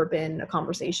never, ever been a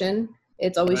conversation.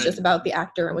 It's always just about the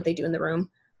actor and what they do in the room.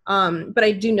 But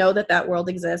I do know that world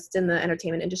exists in the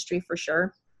entertainment industry for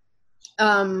sure.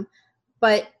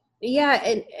 But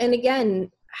yeah, and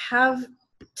again, have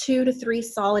 2 to 3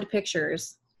 solid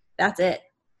pictures. That's it.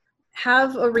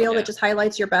 Have a reel that just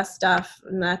highlights your best stuff,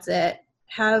 and that's it.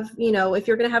 Have, if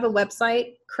you're going to have a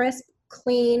website, crisp,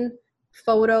 clean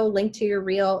photo, link to your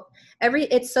reel.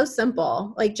 It's so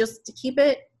simple. Like, just to keep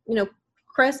it,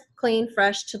 crisp, clean,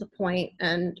 fresh, to the point,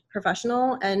 and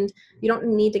professional. And you don't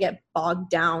need to get bogged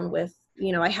down with,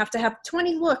 I have to have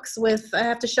 20 looks I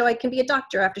have to show I can be a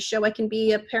doctor. I have to show I can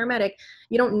be a paramedic.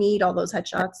 You don't need all those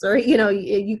headshots, or,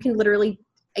 you can literally,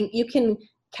 you can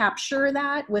capture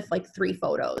that with like 3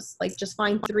 photos. Like, just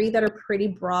find 3 that are pretty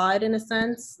broad in a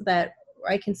sense, that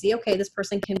I can see, okay, this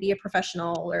person can be a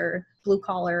professional or blue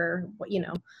collar,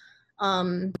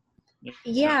 So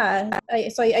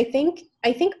I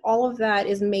think all of that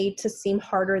is made to seem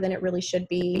harder than it really should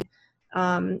be.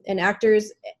 And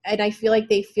actors, and I feel like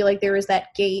they feel like there is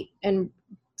that gate and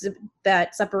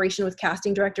that separation with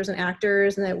casting directors and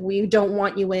actors, and that we don't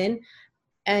want you in.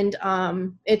 And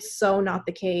it's so not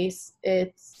the case.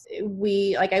 I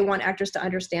want actors to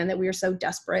understand that we are so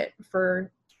desperate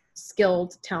for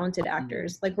skilled, talented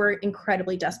actors. Like, we're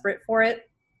incredibly desperate for it.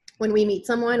 When we meet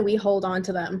someone, we hold on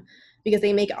to them because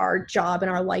they make our job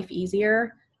and our life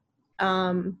easier.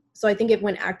 So I think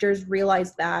when actors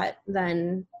realize that,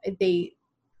 then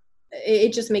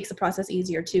it just makes the process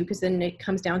easier too, because then it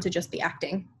comes down to just the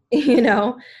acting.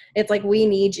 It's like, we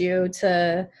need you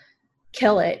to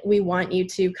kill it. We want you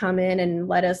to come in and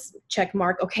let us check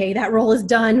mark. Okay, that role is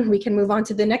done. We can move on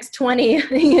to the next 20.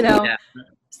 Yeah.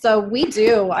 So we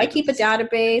do. I keep a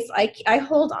database. I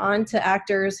hold on to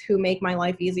actors who make my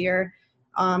life easier.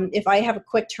 If I have a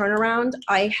quick turnaround,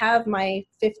 I have my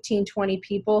 15, 20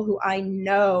 people who I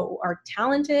know are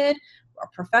talented, are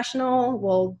professional,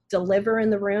 will deliver in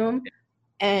the room.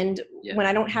 And when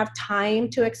I don't have time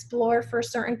to explore for a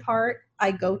certain part,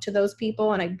 I go to those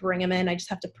people and I bring them in. I just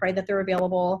have to pray that they're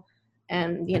available.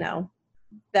 And,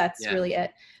 that's really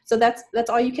it. So that's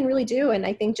all you can really do. And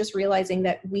I think just realizing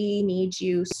that we need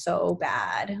you so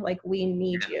bad, like, we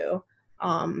need you,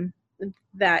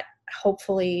 that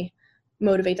hopefully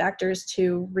motivates actors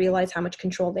to realize how much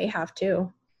control they have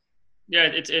too. Yeah,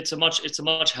 it's a much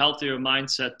healthier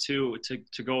mindset too,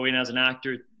 to go in as an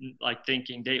actor, like,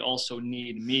 thinking they also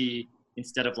need me,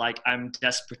 instead of like, I'm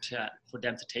desperate for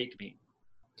them to take me.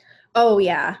 Oh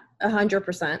yeah,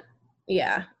 100%.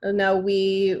 Yeah, no,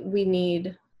 we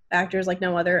need actors like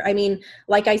no other. I mean,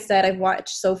 like I said, I've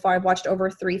watched over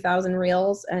 3,000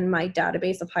 reels, and my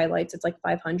database of highlights, it's like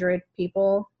 500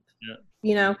 people.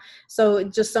 Yeah. So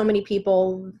just so many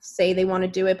people say they want to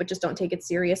do it, but just don't take it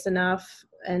serious enough,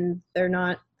 and they're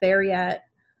not there yet.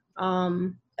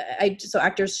 So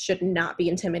actors should not be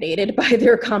intimidated by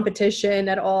their competition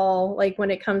at all. Like,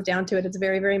 when it comes down to it, it's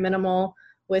very, very minimal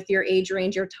with your age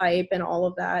range, your type, and all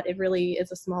of that. It really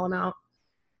is a small amount.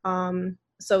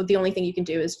 So the only thing you can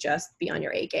do is just be on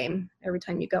your A game every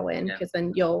time you go in, because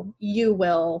then you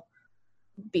will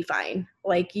be fine.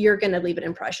 Like, you're going to leave an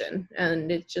impression, and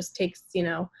it just takes,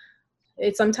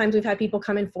 sometimes we've had people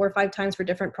come in 4 or 5 times for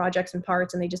different projects and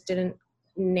parts, and they just didn't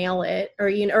nail it, or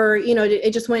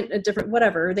it just went a different,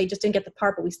 whatever. They just didn't get the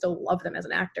part, but we still love them as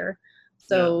an actor.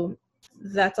 So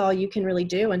that's all you can really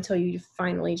do until you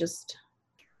finally just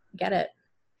get it.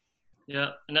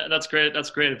 Yeah, and that's great. That's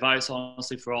great advice,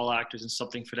 honestly, for all actors, and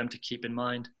something for them to keep in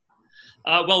mind.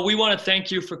 Well, we want to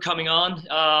thank you for coming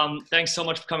on. Thanks so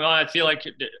much for coming on. I feel like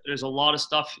there's a lot of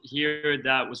stuff here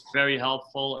that was very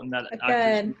helpful and that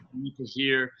actors need to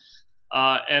hear.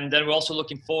 And then we're also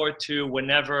looking forward to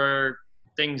whenever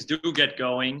things do get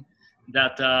going,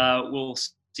 that we'll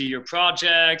see your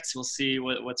projects, we'll see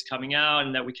what's coming out,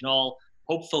 and that we can all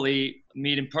hopefully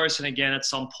meet in person again at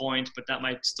some point, but that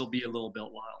might still be a little bit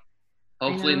while.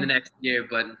 Hopefully in the next year,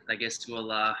 but I guess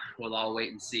we'll all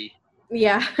wait and see.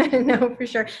 Yeah, no, for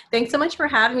sure. Thanks so much for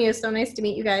having me. It was so nice to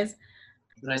meet you guys.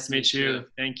 Nice to meet you.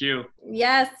 Thank you.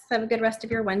 Yes. Have a good rest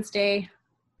of your Wednesday.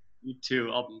 You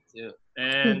too. You too.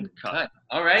 And cut.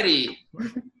 Alrighty.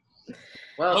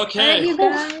 Well, okay. Right, you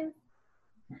guys.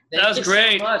 That was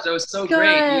great. So much. That was so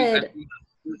great.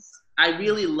 I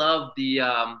really love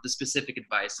the specific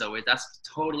advice. So that's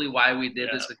totally why we did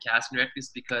this with casting directors,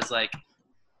 because like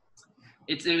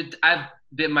I've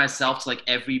been myself to like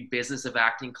every business of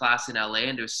acting class in LA,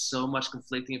 and there's so much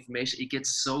conflicting information. It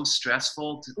gets so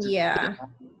stressful to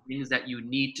things that you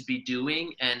need to be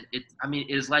doing. And it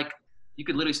is like you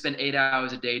could literally spend 8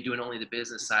 hours a day doing only the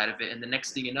business side of it. And the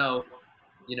next thing you know,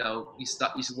 you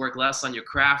work less on your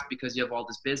craft because you have all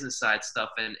this business side stuff.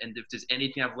 And if there's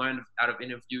anything I've learned out of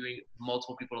interviewing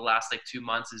multiple people the last like 2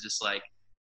 months is just like,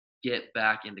 get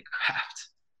back into craft.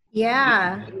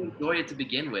 Yeah. Enjoy it to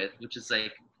begin with, which is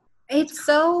like, it's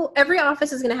so every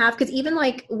office is going to have, because even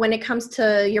like when it comes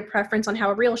to your preference on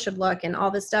how a reel should look and all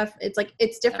this stuff, it's like,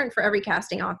 it's different for every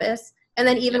casting office. And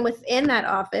then even within that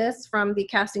office, from the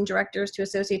casting directors to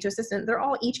associate to assistant, they're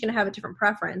all each going to have a different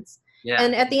preference. Yeah.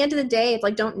 And at the end of the day, it's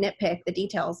like, don't nitpick the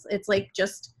details. It's like,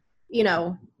 just,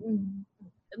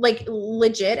 like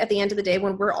legit at the end of the day,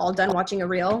 when we're all done watching a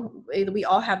reel, we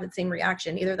all have the same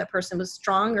reaction. Either that person was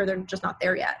strong or they're just not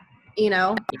there yet,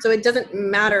 So it doesn't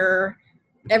matter.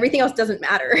 Everything else doesn't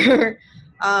matter.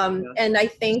 And I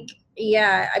think,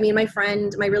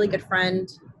 my really good friend,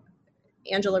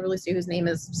 Angela Relusu, whose name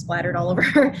is splattered all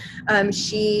over,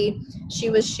 she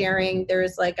was sharing, there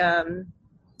was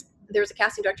a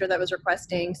casting director that was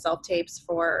requesting self-tapes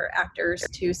for actors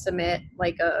to submit,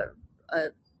 like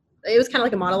it was kind of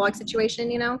like a monologue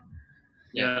situation,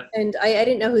 Yeah. And I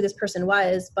didn't know who this person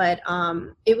was, but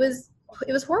it was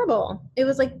horrible. It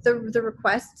was like the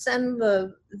requests and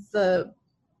the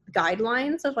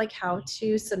guidelines of like how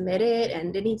to submit it,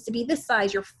 and it needs to be this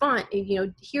size, your font,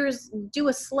 do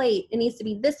a slate, it needs to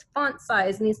be this font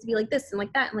size, it needs to be like this and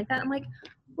like that and like that. I'm like,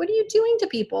 what are you doing to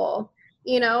people?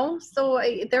 So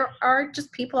there are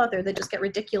just people out there that just get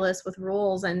ridiculous with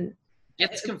rules, and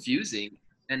it's confusing.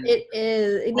 And it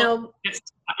is,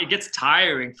 it gets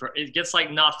tiring. It gets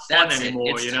like not fun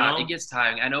anymore. It gets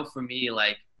tiring. I know for me,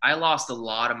 like I lost a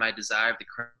lot of my desire to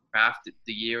craft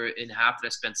the year and a half that I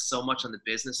spent so much on the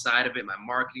business side of it, my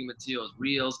marketing materials,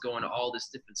 reels, going to all this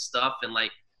different stuff, and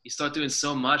like you start doing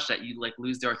so much that you like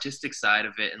lose the artistic side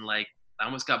of it, and like I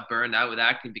almost got burned out with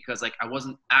acting because like I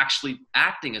wasn't actually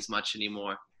acting as much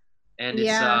anymore, and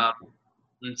it's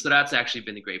and so that's actually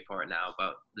been the great part now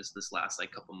about this last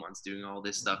like couple months doing all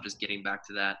this stuff, just getting back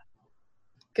to that.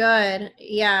 Good.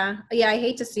 Yeah. I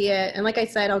hate to see it. And like I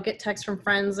said, I'll get texts from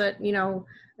friends that,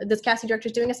 this casting director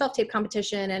is doing a self-tape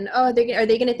competition, and are they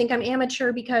going to think I'm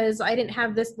amateur because I didn't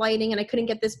have this lighting and I couldn't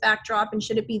get this backdrop, and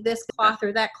should it be this cloth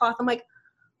or that cloth? I'm like,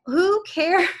 who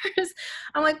cares?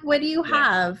 I'm like, what do you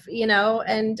have? And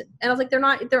I was like, they're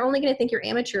only going to think you're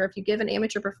amateur if you give an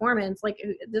amateur performance. Like,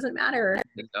 it doesn't matter. I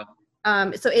think so.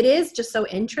 So it is just so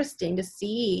interesting to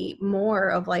see more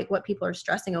of like what people are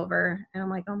stressing over. And I'm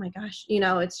like, oh my gosh,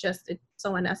 it's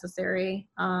so unnecessary.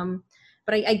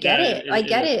 But I get it. I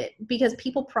get it, because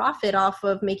people profit off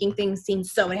of making things seem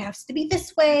so it has to be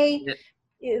this way.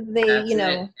 They, and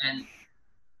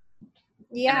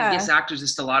I guess actors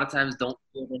just a lot of times don't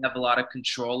feel they have a lot of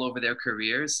control over their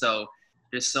careers. So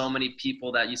there's so many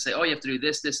people that you say, oh, you have to do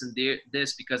this, this, and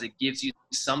this, because it gives you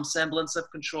some semblance of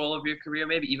control over your career,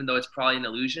 maybe, even though it's probably an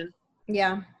illusion.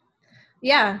 Yeah.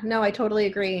 Yeah, no, I totally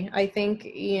agree. I think,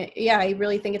 I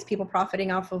really think it's people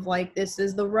profiting off of like, this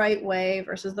is the right way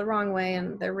versus the wrong way.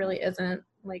 And there really isn't.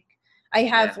 Like, I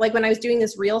have, like when I was doing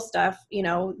this real stuff,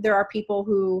 there are people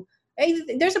who,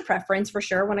 there's a preference for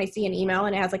sure when I see an email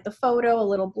and it has like the photo, a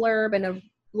little blurb, and a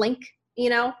link,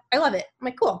 I love it. I'm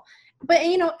like, cool. But,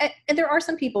 and there are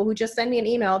some people who just send me an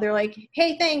email. They're like,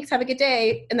 hey, thanks, have a good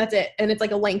day. And that's it. And it's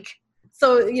like a link.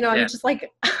 So, I'm just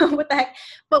like, what the heck?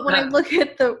 But when I look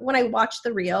at when I watch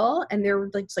the reel and they're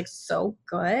like, just like so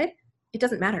good, it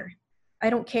doesn't matter. I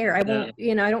don't care. I won't,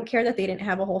 I don't care that they didn't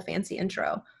have a whole fancy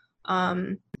intro.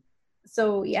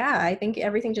 So yeah, I think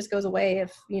everything just goes away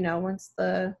if, when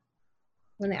the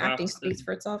acting speaks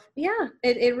for itself. Yeah,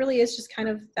 it really is just kind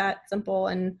of that simple.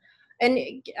 And And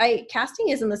casting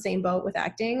is in the same boat with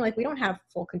acting. Like, we don't have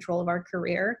full control of our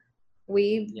career.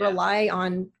 We rely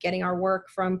on getting our work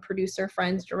from producer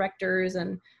friends, directors,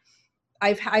 and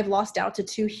I've lost out to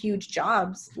 2 huge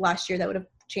jobs last year that would have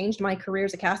changed my career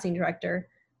as a casting director.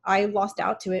 I lost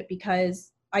out to it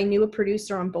because I knew a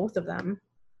producer on both of them,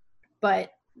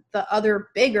 but the other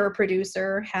bigger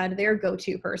producer had their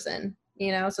go-to person,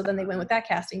 you know, so then they went with that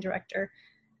casting director.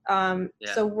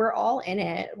 So we're all in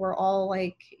it. We're all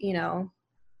like, you know,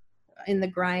 in the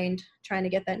grind trying to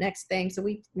get that next thing. So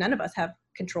none of us have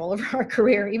control over our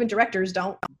career. Even directors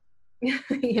don't.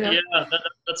 You know? Yeah,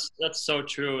 that's so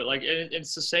true. Like,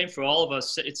 it's the same for all of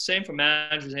us. It's the same for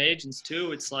managers and agents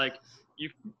too. It's like, you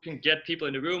can get people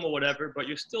in the room or whatever, but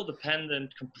you're still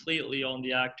dependent completely on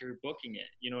the actor booking it.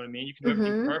 You know what I mean? You can do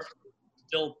everything perfectly.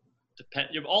 Still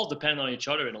you all depend on each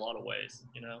other in a lot of ways,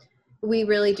 you know? We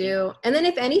really do. And then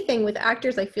if anything with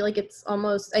actors, I feel like it's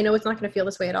almost, I know it's not going to feel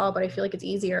this way at all, but I feel like it's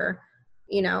easier,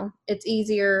 you know, it's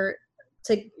easier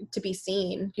to be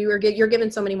seen. You're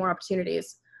given so many more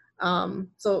opportunities.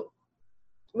 So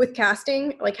with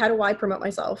casting, like, how do I promote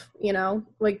myself? You know,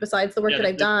 like, besides the work that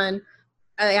I've done,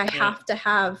 I have to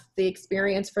have the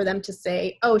experience for them to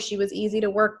say, oh, she was easy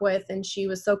to work with and she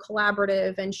was so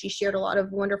collaborative and she shared a lot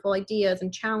of wonderful ideas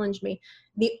and challenged me.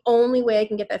 The only way I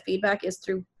can get that feedback is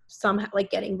through somehow,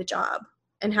 like, getting the job.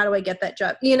 And how do I get that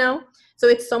job? You know? So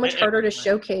it's so much harder to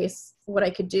showcase what I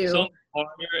could do. So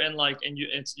harder, and like, and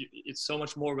it's so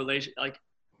much more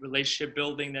relationship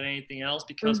building than anything else,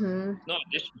 because it's not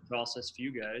an issue process for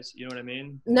you guys. You know what I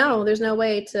mean? No, there's no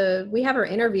way we have our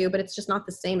interview, but it's just not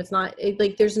the same. It's not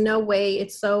like, there's no way.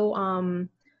 It's so,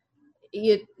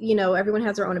 you know, everyone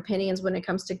has their own opinions when it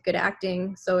comes to good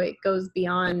acting. So it goes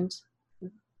beyond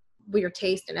your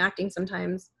taste in acting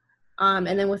sometimes. And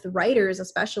then with writers,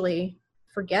 especially,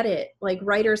 forget it. Like,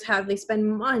 writers they spend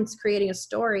months creating a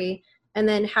story. And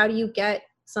then how do you get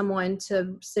someone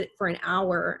to sit for an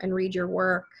hour and read your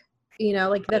work? You know,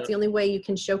 like, that's the only way you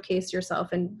can showcase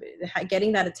yourself, and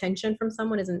getting that attention from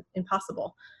someone isn't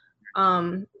impossible.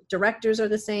 Directors are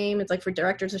the same. It's like, for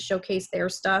directors to showcase their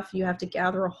stuff, you have to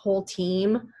gather a whole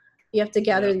team. You have to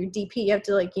gather your DP. You have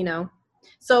to, like, you know,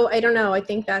 so I don't know. I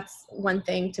think that's one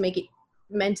thing to make it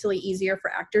mentally easier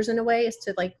for actors in a way, is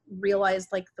to, like, realize,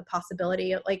 like, the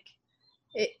possibility of, like,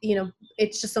 it, you know,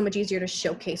 it's just so much easier to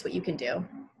showcase what you can do,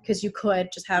 because you could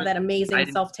just have that amazing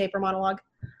self-taper monologue.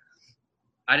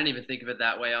 I didn't even think of it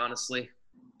that way, honestly.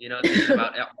 You know, thinking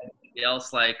about everything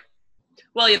else, like,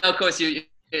 well, you know, of course, you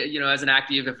know, as an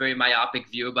actor, you have a very myopic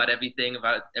view about everything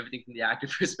from the actor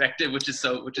perspective, which is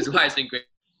why it's been great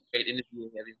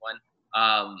interviewing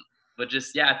everyone. But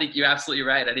just, I think you're absolutely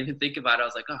right. I didn't even think about it. I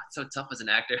was like, oh, it's so tough as an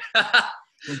actor.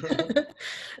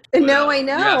 No, I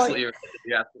know. You're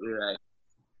absolutely right.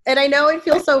 And I know it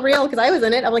feels so real because I was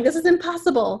in it. I'm like, this is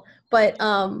impossible. But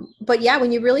yeah,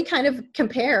 when you really kind of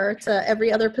compare to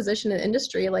every other position in the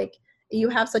industry, like, you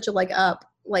have such a leg up.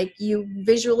 Like, you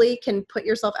visually can put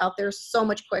yourself out there so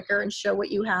much quicker and show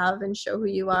what you have and show who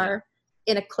you are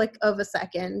in a click of a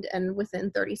second. And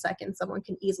within 30 seconds, someone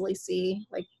can easily see,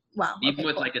 like, wow. Even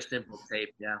with like a simple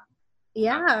tape. Yeah.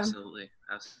 Yeah. Absolutely.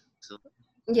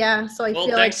 Yeah. So I feel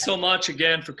like. Thanks so much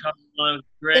again for coming on. It was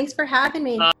great. Thanks for having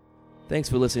me. Thanks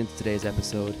for listening to today's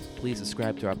episode. Please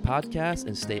subscribe to our podcast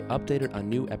and stay updated on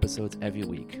new episodes every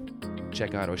week.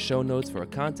 Check out our show notes for our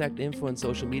contact info and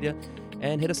social media,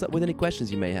 and hit us up with any questions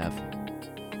you may have.